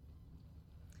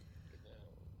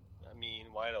 I mean,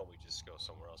 why don't we just go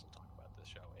somewhere else and talk about this,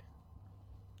 shall we?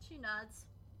 She nods.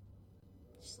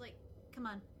 She's like, come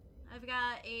on. I've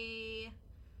got a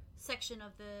section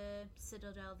of the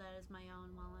Citadel that is my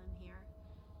own while I'm here.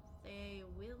 They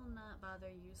will not bother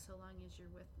you so long as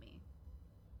you're with me.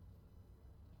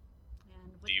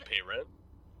 And with Do you pay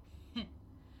rent?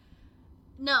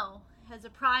 No. As a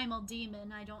primal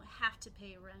demon, I don't have to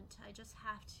pay rent. I just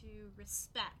have to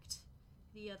respect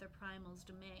the other primal's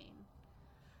domain.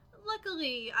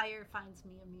 Luckily, Ire finds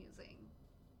me amusing.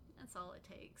 That's all it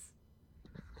takes.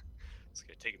 It's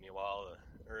gonna take me a while to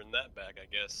earn that back, I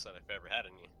guess, if I ever had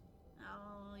any.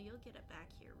 Oh, you'll get it back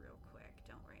here real quick.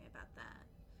 Don't worry about that.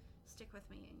 Stick with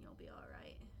me and you'll be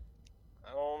alright.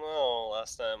 I don't know.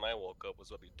 Last time I woke up was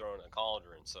about to be thrown in a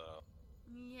cauldron, so...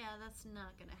 Yeah, that's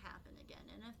not gonna happen again.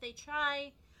 And if they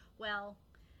try, well,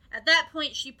 at that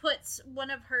point she puts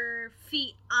one of her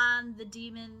feet on the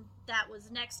demon that was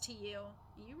next to you.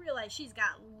 You realize she's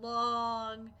got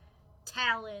long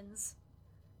talons.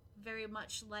 Very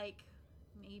much like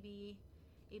maybe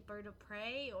a bird of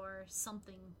prey or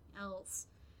something else.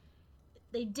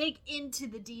 They dig into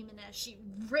the demon as she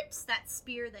rips that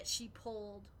spear that she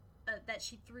pulled, that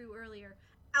she threw earlier,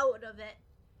 out of it.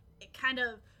 It kind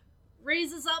of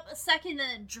raises up a second and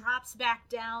then drops back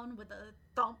down with a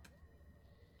thump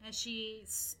as she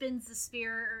spins the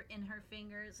spear in her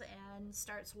fingers and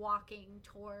starts walking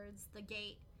towards the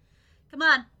gate. Come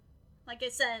on. Like I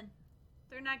said,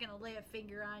 they're not going to lay a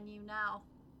finger on you now.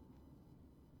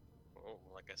 Well,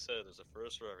 like I said, there's a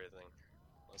first for everything.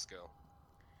 Let's go.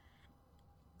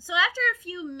 So after a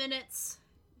few minutes,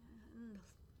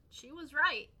 she was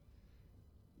right.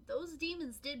 Those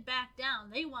demons did back down.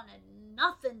 They wanted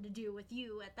nothing to do with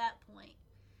you at that point.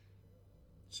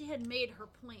 She had made her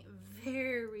point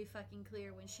very fucking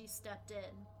clear when she stepped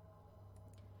in.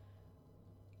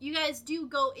 You guys do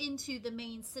go into the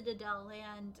main citadel,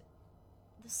 and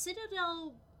the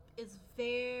citadel is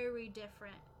very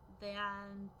different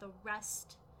than the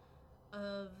rest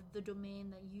of the domain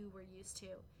that you were used to.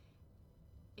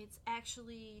 It's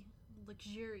actually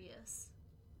luxurious,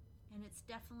 and it's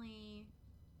definitely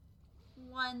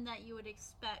one that you would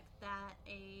expect that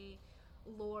a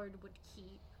lord would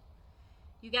keep.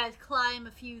 You guys climb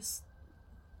a few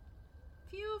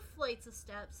flights of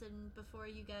steps, and before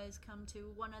you guys come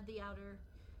to one of the outer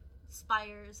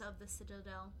spires of the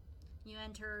citadel, you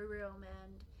enter a room,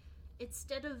 and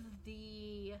instead of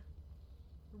the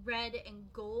red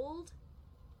and gold,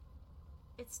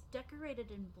 it's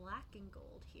decorated in black and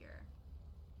gold here.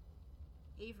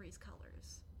 Avery's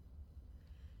colors.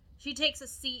 She takes a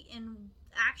seat in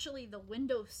actually the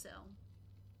windowsill,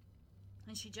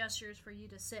 and she gestures for you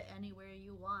to sit anywhere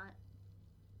you want.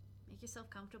 Make yourself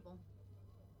comfortable.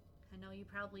 I know you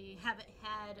probably haven't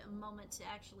had a moment to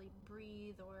actually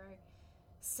breathe or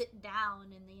sit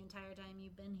down in the entire time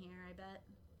you've been here, I bet.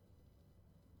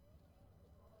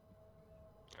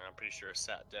 I'm pretty sure I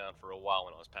sat down for a while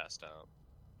when I was passed out.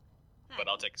 But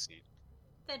I'll take a seat.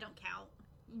 That don't count.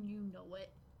 You know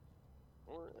it.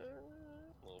 A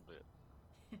little bit.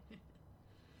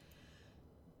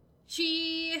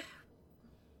 She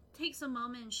takes a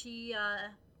moment and she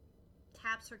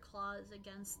taps her claws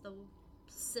against the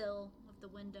sill of the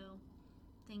window,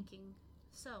 thinking,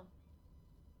 so,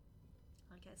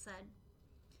 like I said,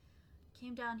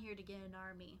 came down here to get an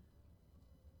army.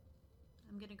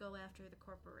 I'm gonna go after the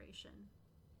corporation.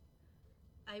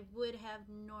 I would have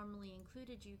normally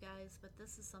included you guys, but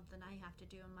this is something I have to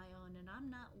do on my own, and I'm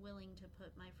not willing to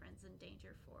put my friends in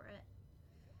danger for it.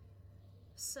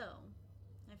 So,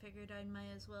 I figured I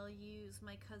might as well use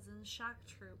my cousin's shock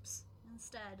troops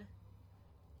instead.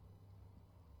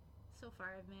 So far,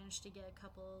 I've managed to get a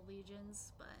couple of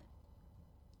legions, but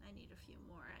I need a few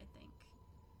more, I think.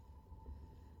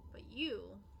 But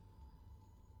you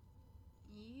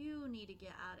need to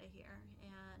get out of here,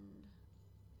 and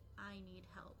I need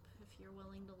help if you're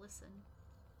willing to listen.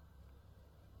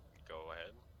 Go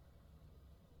ahead.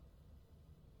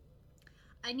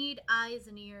 I need eyes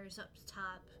and ears up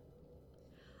top.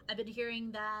 I've been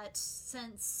hearing that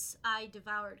since I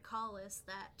devoured Collis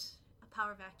that a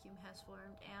power vacuum has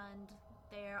formed, and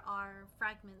there are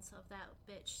fragments of that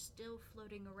bitch still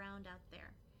floating around out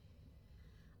there.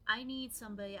 I need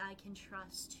somebody I can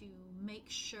trust to make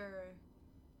sure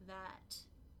that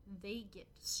they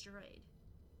get destroyed.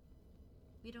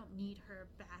 We don't need her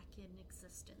back in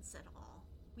existence at all.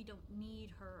 We don't need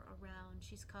her around.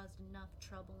 She's caused enough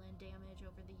trouble and damage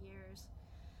over the years.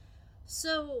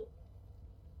 So,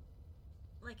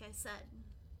 like I said,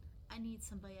 I need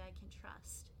somebody I can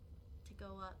trust to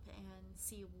go up and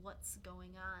see what's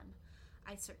going on.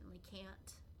 I certainly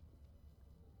can't.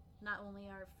 Not only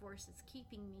are forces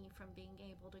keeping me from being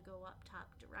able to go up top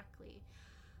directly,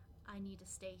 I need to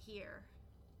stay here.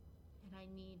 And I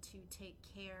need to take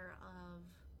care of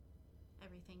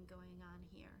everything going on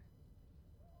here.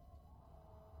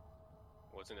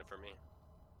 What's in it for me?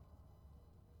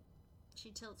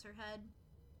 She tilts her head.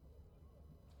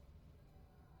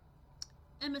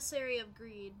 Emissary of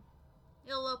Greed.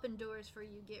 It'll open doors for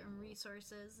you getting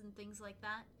resources and things like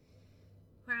that.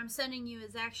 Where I'm sending you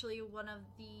is actually one of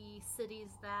the cities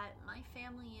that my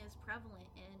family is prevalent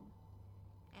in.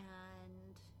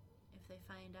 And if they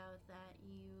find out that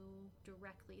you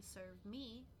directly serve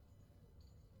me,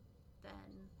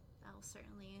 then that'll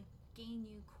certainly gain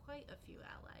you quite a few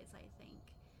allies, I think.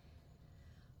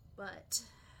 But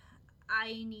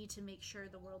I need to make sure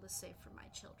the world is safe for my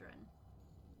children.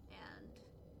 And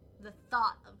the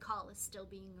thought of Collis still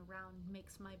being around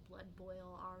makes my blood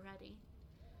boil already.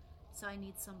 So I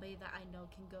need somebody that I know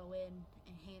can go in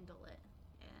and handle it.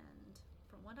 And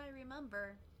from what I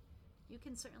remember, you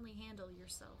can certainly handle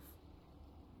yourself.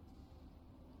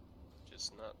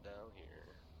 Just not down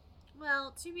here.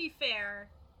 Well, to be fair,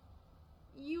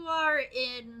 you are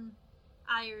in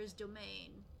Ayer's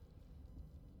domain.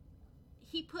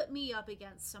 He put me up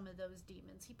against some of those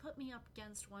demons. He put me up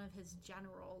against one of his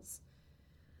generals.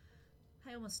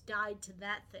 I almost died to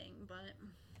that thing, but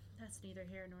that's neither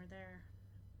here nor there.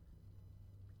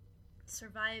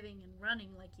 Surviving and running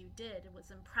like you did, it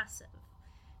was impressive.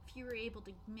 If you were able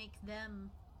to make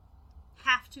them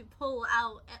have to pull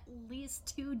out at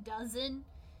least 24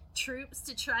 troops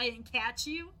to try and catch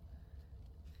you,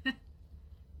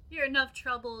 you're enough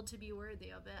trouble to be worthy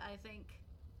of it, I think.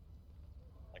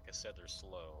 Like I said, they're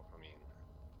slow. I mean,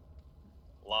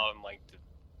 a lot of them like to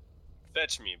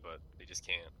fetch me, but they just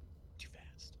can't. Too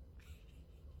fast.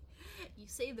 You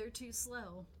say they're too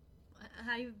slow.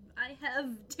 I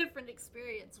have different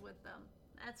experience with them.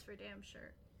 That's for damn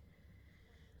sure.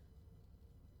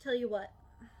 Tell you what.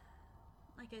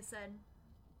 Like I said,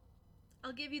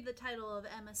 I'll give you the title of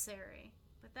emissary,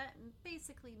 but that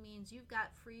basically means you've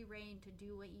got free reign to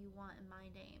do what you want in my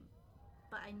name.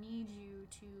 But I need you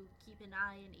to keep an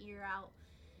eye and ear out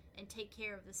and take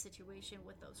care of the situation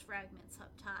with those fragments up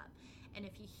top. And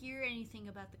if you hear anything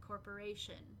about the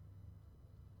corporation,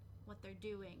 what they're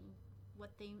doing,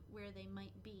 where they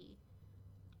might be,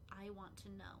 I want to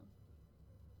know.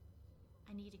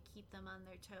 I need to keep them on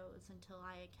their toes until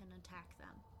I can attack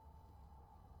them.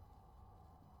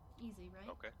 Easy, right?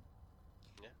 Okay.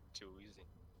 Yeah, too easy.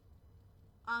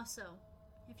 Also,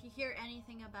 if you hear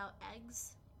anything about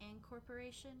eggs and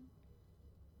corporation,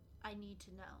 I need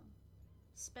to know.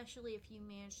 Especially if you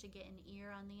manage to get an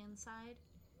ear on the inside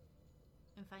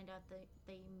and find out that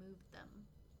they moved them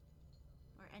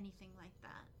or anything like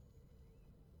that.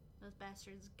 Those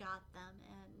bastards got them,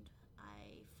 and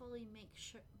I fully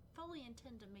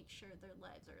intend to make sure their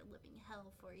lives are a living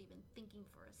hell for even thinking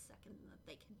for a second that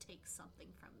they can take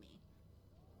something from me.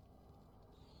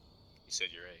 You said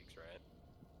your eggs, right?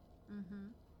 Mm-hmm.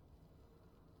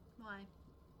 Why?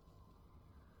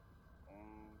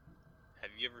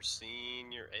 Have you ever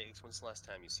seen your eggs? When's the last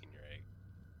time you seen your egg?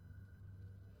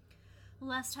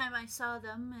 Last time I saw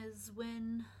them is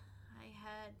when I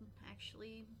had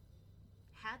actually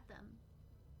had them.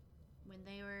 When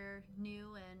they were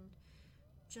new and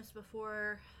just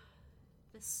before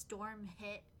the storm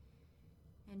hit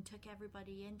and took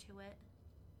everybody into it.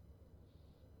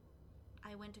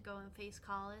 I went to go and face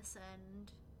Collis,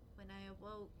 and when I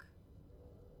awoke,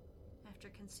 after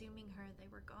consuming her, they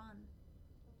were gone.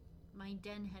 My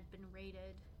den had been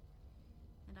raided,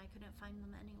 and I couldn't find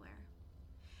them anywhere.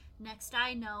 Next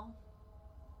I know,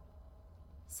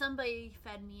 somebody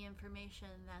fed me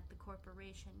information that the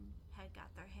corporation had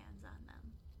got their hands on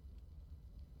them.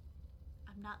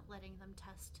 I'm not letting them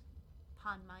test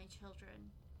upon my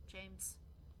children, James.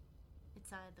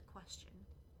 It's out of the question.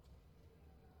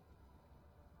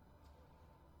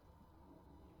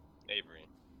 Avery.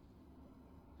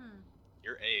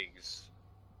 Your eggs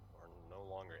are no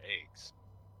longer eggs.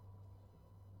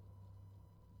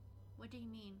 What do you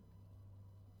mean?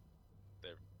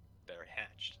 They're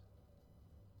hatched.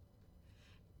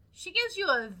 She gives you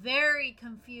a very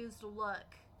confused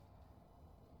look.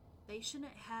 They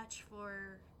shouldn't hatch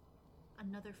for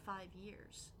another 5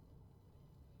 years.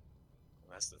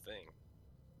 That's the thing.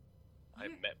 I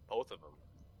You're- met both of them.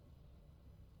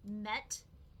 Met?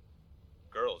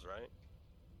 Girls, right?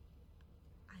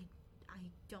 I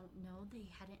don't know. They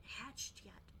hadn't hatched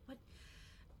yet. What?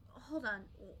 Hold on.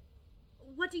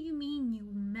 What do you mean you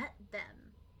met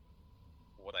them?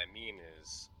 What I mean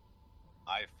is,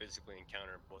 I physically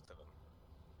encountered both of them.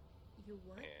 You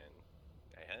what? And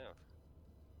I have.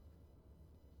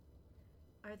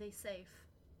 Are they safe?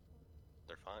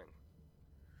 They're fine.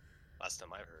 Last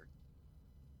time I heard.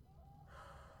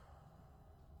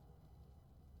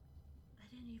 I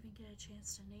didn't even get a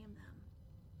chance to name them.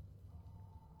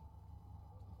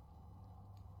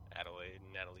 Adelaide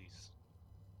and Annalise.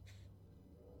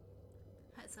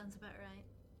 That sounds about right.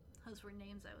 Those were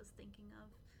names I was thinking of.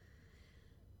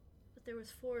 But there was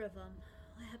 4 of them.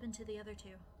 What happened to the other 2?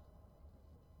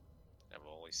 I've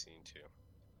only seen 2.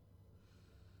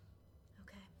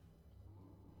 Okay.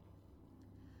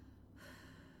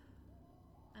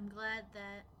 I'm glad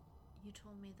that you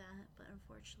told me that, but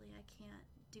unfortunately I can't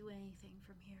do anything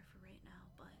from here for right now,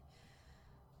 but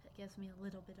that gives me a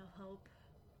little bit of hope.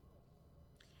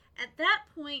 At that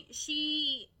point,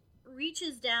 she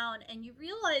reaches down and you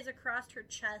realize across her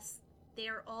chest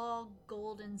they're all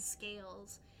golden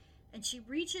scales. And she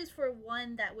reaches for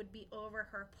one that would be over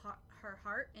her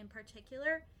heart in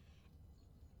particular,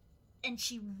 and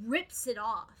she rips it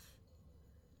off.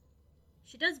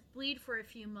 She does bleed for a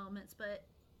few moments, but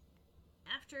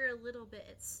after a little bit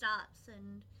it stops,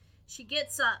 and she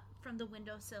gets up from the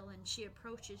windowsill and she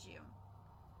approaches you.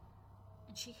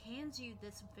 And she hands you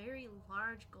this very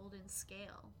large golden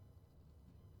scale.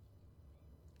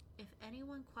 If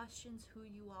anyone questions who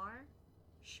you are,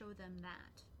 show them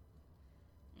that.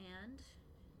 And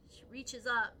she reaches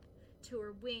up to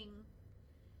her wing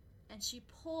and she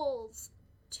pulls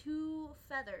 2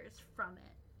 feathers from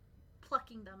it,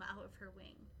 plucking them out of her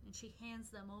wing, and she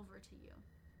hands them over to you.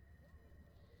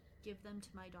 Give them to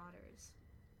my daughters.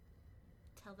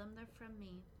 Tell them they're from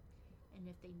me, and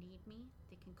if they need me,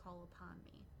 they can call upon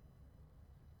me.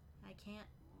 I can't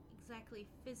exactly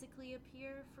physically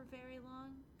appear for very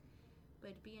long,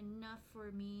 but it'd be enough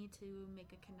for me to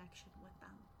make a connection with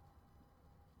them.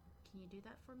 Can you do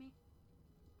that for me?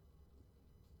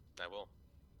 I will.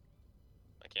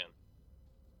 I can.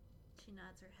 She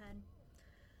nods her head.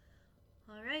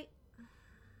 All right.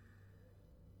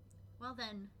 Well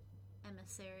then,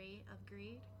 emissary of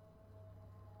greed,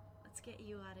 let's get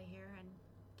you out of here and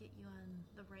get you on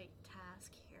the right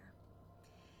task here.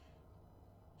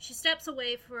 She steps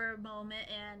away for a moment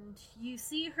and you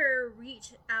see her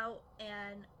reach out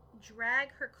and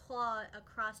drag her claw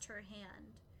across her hand.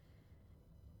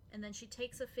 And then she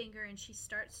takes a finger and she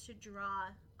starts to draw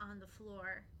on the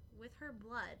floor with her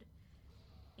blood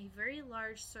a very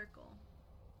large circle.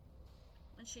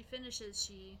 When she finishes,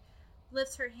 she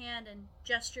lifts her hand and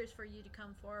gestures for you to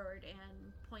come forward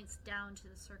and points down to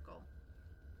the circle.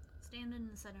 Stand in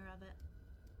the center of it.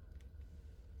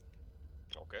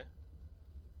 Okay.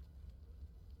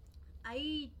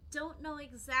 I don't know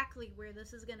exactly where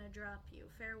this is going to drop you.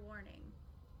 Fair warning.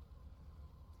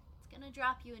 It's going to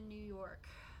drop you in New York.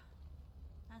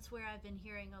 That's where I've been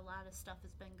hearing a lot of stuff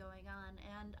has been going on,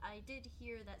 and I did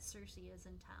hear that Cersei is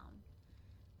in town.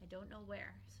 I don't know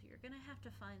where, so you're gonna have to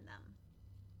find them.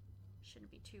 Shouldn't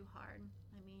be too hard.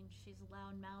 I mean, she's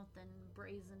loudmouthed and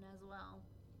brazen as well.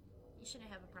 You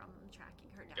shouldn't have a problem tracking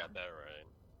her down. Got that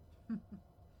right.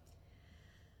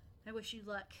 I wish you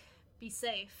luck. Be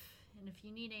safe, and if you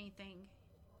need anything,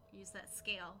 use that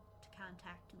scale to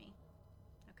contact me.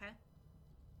 Okay?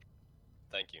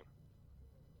 Thank you.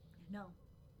 No.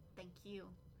 Thank you.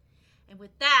 And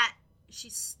with that, she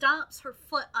stomps her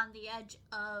foot on the edge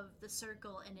of the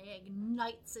circle and it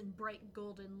ignites in bright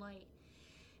golden light.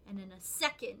 And in a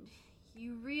second,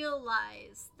 you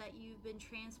realize that you've been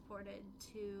transported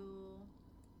to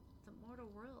the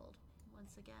mortal world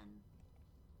once again.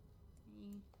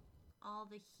 All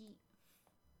the heat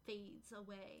fades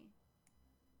away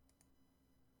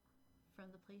from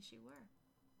the place you were.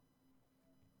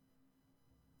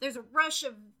 There's a rush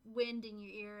of wind in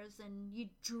your ears, and you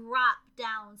drop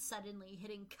down suddenly,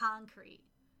 hitting concrete.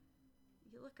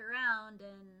 You look around,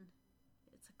 and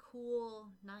it's a cool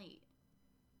night.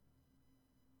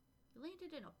 You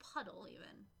landed in a puddle,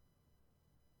 even.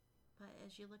 But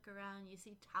as you look around, you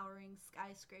see towering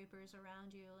skyscrapers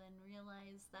around you, and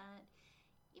realize that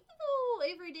even though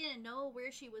Avery didn't know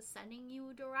where she was sending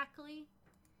you directly,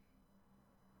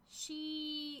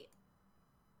 she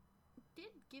did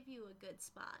give you a good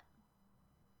spot.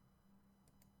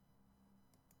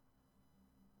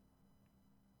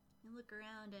 You look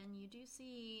around and you do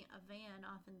see a van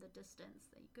off in the distance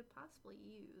that you could possibly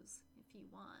use if you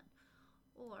want.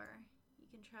 Or You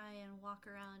can try and walk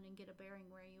around and get a bearing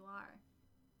where you are.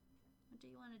 What do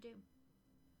you want to do?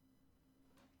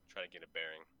 Try to get a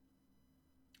bearing.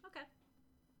 Okay.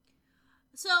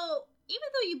 So, even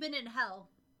though you've been in hell,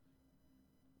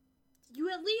 you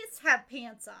at least have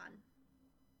pants on.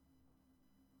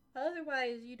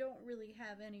 Otherwise, you don't really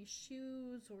have any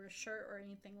shoes or a shirt or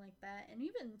anything like that. And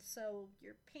even so,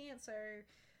 your pants are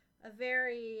a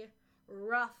very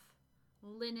rough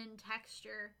linen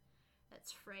texture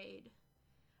that's frayed.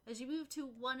 As you move to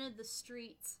one of the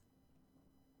streets,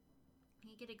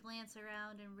 you get a glance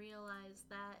around and realize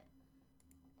that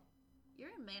you're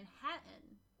in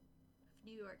Manhattan,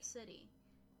 New York City.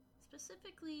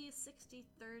 Specifically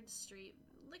 63rd Street,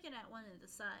 looking at one of the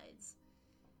sides.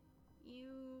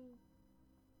 You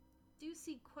do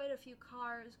see quite a few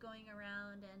cars going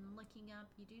around, and looking up,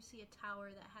 you do see a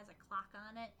tower that has a clock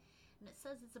on it, and it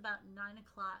says it's about 9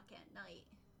 o'clock at night.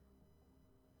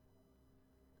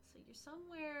 So you're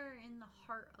somewhere in the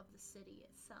heart of the city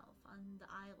itself, on the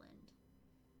island.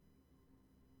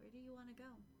 Where do you want to go?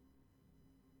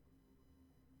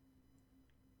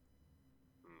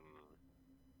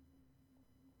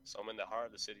 So I'm in the heart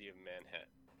of the city of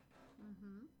Manhattan.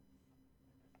 Mm-hmm.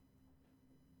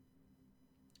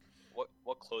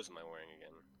 What clothes am I wearing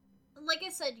again? Like I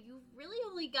said, you really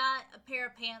only got a pair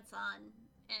of pants on,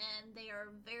 and they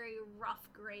are very rough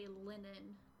gray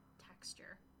linen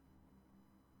texture.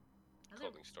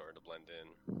 Clothing store to blend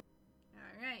in.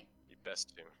 Alright. You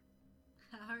best to.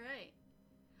 Alright.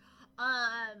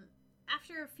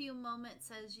 After a few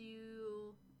moments as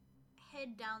you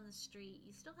head down the street,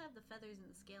 you still have the feathers and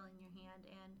the scale in your hand,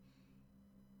 and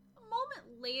a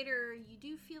moment later, you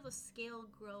do feel the scale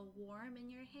grow warm in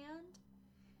your hand,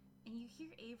 and you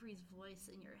hear Avery's voice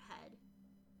in your head.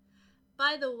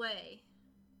 By the way,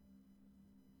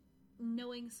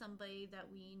 knowing somebody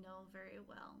that we know very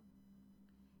well,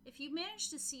 if you manage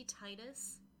to see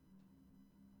Titus,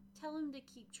 tell him to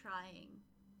keep trying,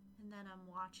 and that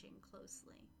I'm watching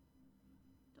closely.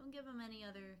 Don't give him any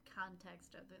other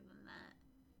context other than that.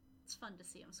 It's fun to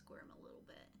see him squirm a little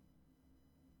bit.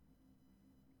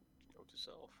 Note to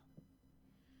self.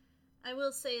 I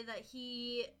will say that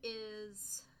he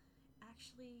is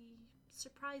actually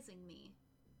surprising me.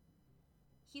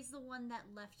 He's the one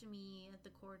that left me at the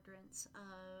quadrants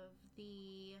of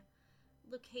the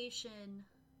location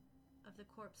of the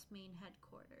Corp's main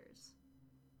headquarters.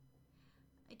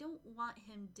 I don't want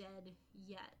him dead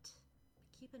yet.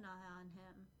 Keep an eye on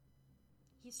him.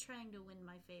 He's trying to win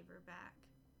my favor back.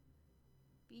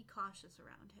 Be cautious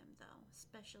around him, though,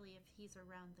 especially if he's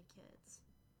around the kids.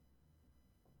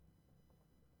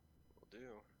 Will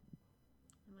do.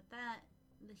 And with that,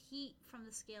 the heat from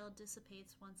the scale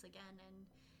dissipates once again, and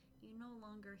you no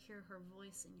longer hear her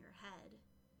voice in your head.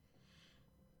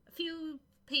 A few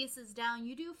paces down,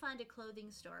 you do find a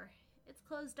clothing store. It's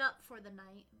closed up for the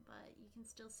night, but you can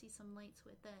still see some lights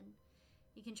within.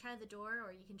 You can try the door,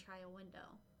 or you can try a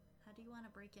window. How do you want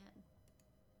to break in?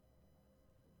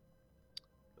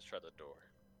 Let's try the door.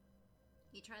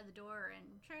 You try the door, and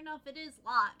sure enough, it is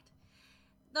locked.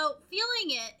 Though,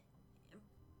 feeling it,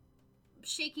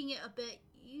 shaking it a bit,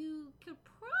 you could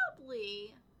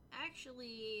probably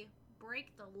actually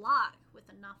break the lock with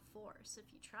enough force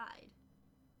if you tried.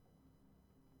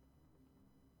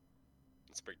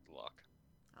 Let's break the lock.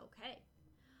 Okay.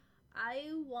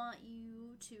 I want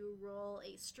you to roll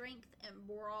a strength and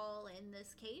brawl in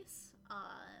this case.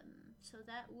 So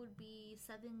that would be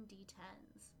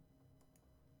 7d10s.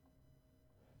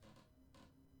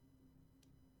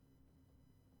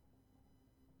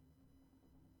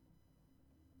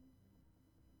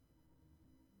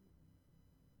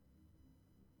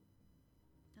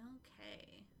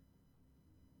 Okay.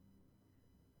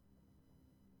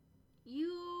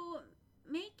 You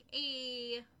make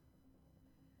a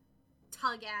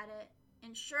tug at it,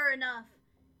 and sure enough,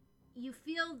 you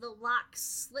feel the lock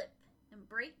slip and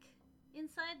break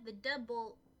inside. The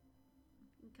deadbolt,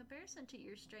 in comparison to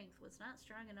your strength, was not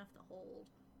strong enough to hold.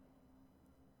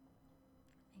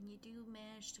 And you do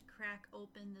manage to crack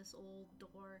open this old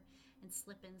door and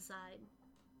slip inside.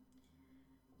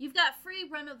 You've got free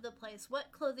run of the place.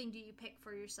 What clothing do you pick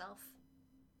for yourself?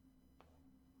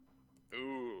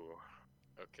 Ooh.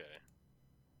 Okay.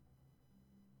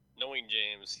 Knowing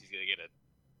James, he's gonna get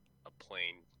a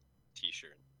plain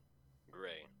t-shirt.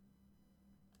 Gray.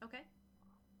 Okay.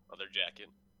 Leather jacket.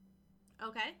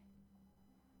 Okay.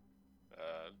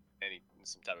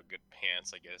 Some type of good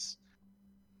pants, I guess.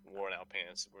 Worn out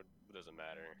pants, it doesn't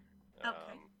matter.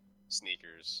 Okay.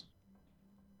 Sneakers.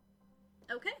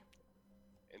 Okay.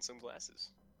 And some glasses.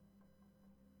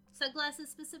 Sunglasses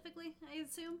specifically, I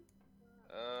assume?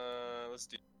 Let's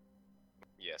do...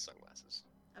 Yeah, sunglasses.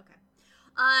 Okay.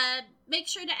 Make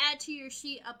sure to add to your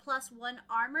sheet a +1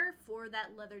 armor for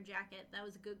that leather jacket. That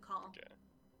was a good call. Okay.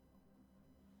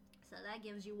 So that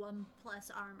gives you 1+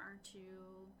 armor to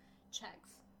checks.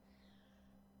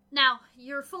 Now,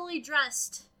 you're fully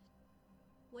dressed.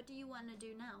 What do you want to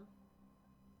do now?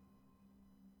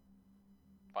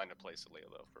 Find a place to lay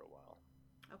low for a while.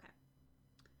 Okay.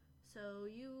 So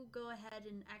you go ahead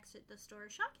and exit the store.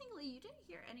 Shockingly, you didn't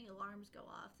hear any alarms go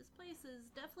off. This place is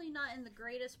definitely not in the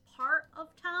greatest part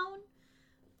of town,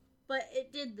 but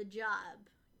it did the job.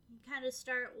 You kind of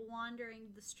start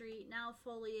wandering the street, now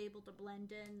fully able to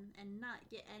blend in and not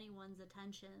get anyone's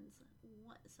attentions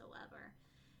whatsoever.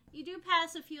 You do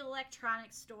pass a few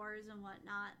electronic stores and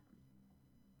whatnot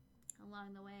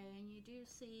along the way, and you do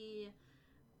see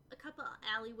a couple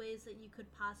alleyways that you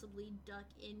could possibly duck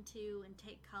into and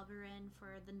take cover in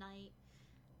for the night.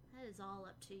 That is all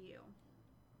up to you.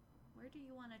 Where do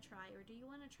you want to try, or do you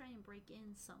want to try and break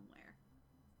in somewhere?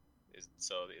 Is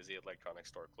the electronic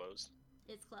store closed?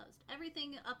 It's closed.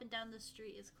 Everything up and down the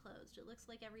street is closed. It looks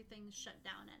like everything's shut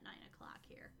down at 9 o'clock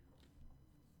here.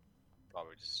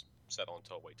 Probably just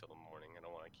wait till the morning. I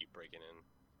don't want to keep breaking in.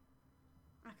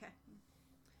 Okay.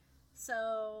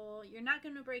 So you're not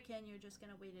going to break in. You're just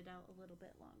going to wait it out a little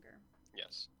bit longer.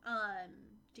 Yes.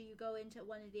 Do you go into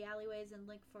one of the alleyways and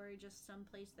look for just some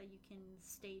place that you can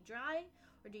stay dry,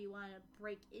 or do you want to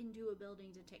break into a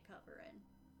building to take cover in?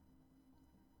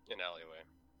 An alleyway.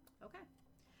 Okay.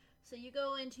 So you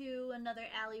go into another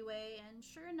alleyway, and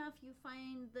sure enough, you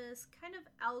find this kind of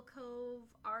alcove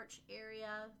arch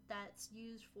area that's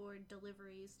used for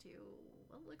deliveries to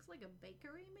what looks like a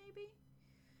bakery, maybe?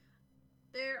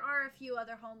 There are a few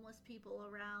other homeless people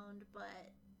around,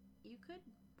 but you could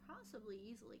possibly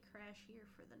easily crash here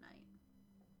for the night.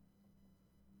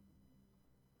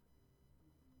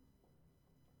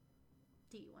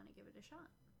 Do you want to give it a shot?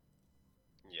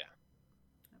 Yeah.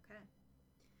 Okay.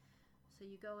 So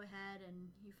you go ahead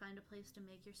and you find a place to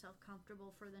make yourself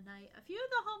comfortable for the night. A few of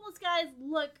the homeless guys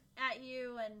look at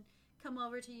you and come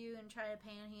over to you and try to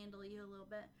panhandle you a little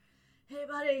bit. Hey,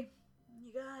 buddy,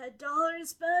 you got $1 to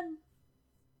spend?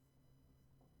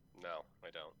 No, I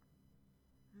don't.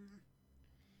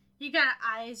 He kind of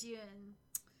eyes you and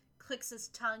clicks his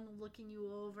tongue looking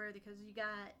you over because you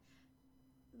got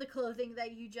the clothing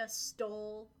that you just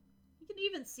stole. You can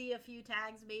even see a few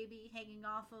tags maybe hanging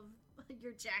off of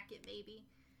your jacket maybe.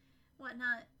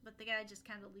 Whatnot. But the guy just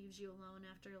kind of leaves you alone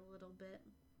after a little bit.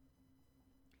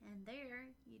 And there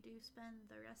you do spend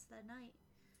the rest of the night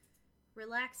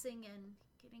relaxing and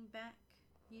getting back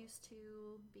used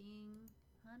to being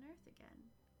on Earth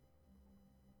again.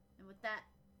 And with that,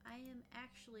 I am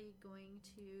actually going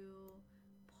to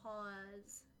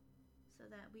pause so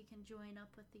that we can join up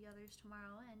with the others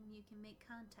tomorrow and you can make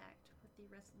contact with the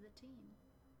rest of the team.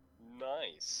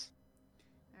 Nice.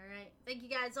 Alright, thank you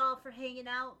guys all for hanging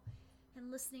out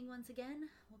and listening once again.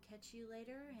 We'll catch you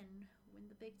later and when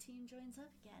the big team joins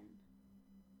up again.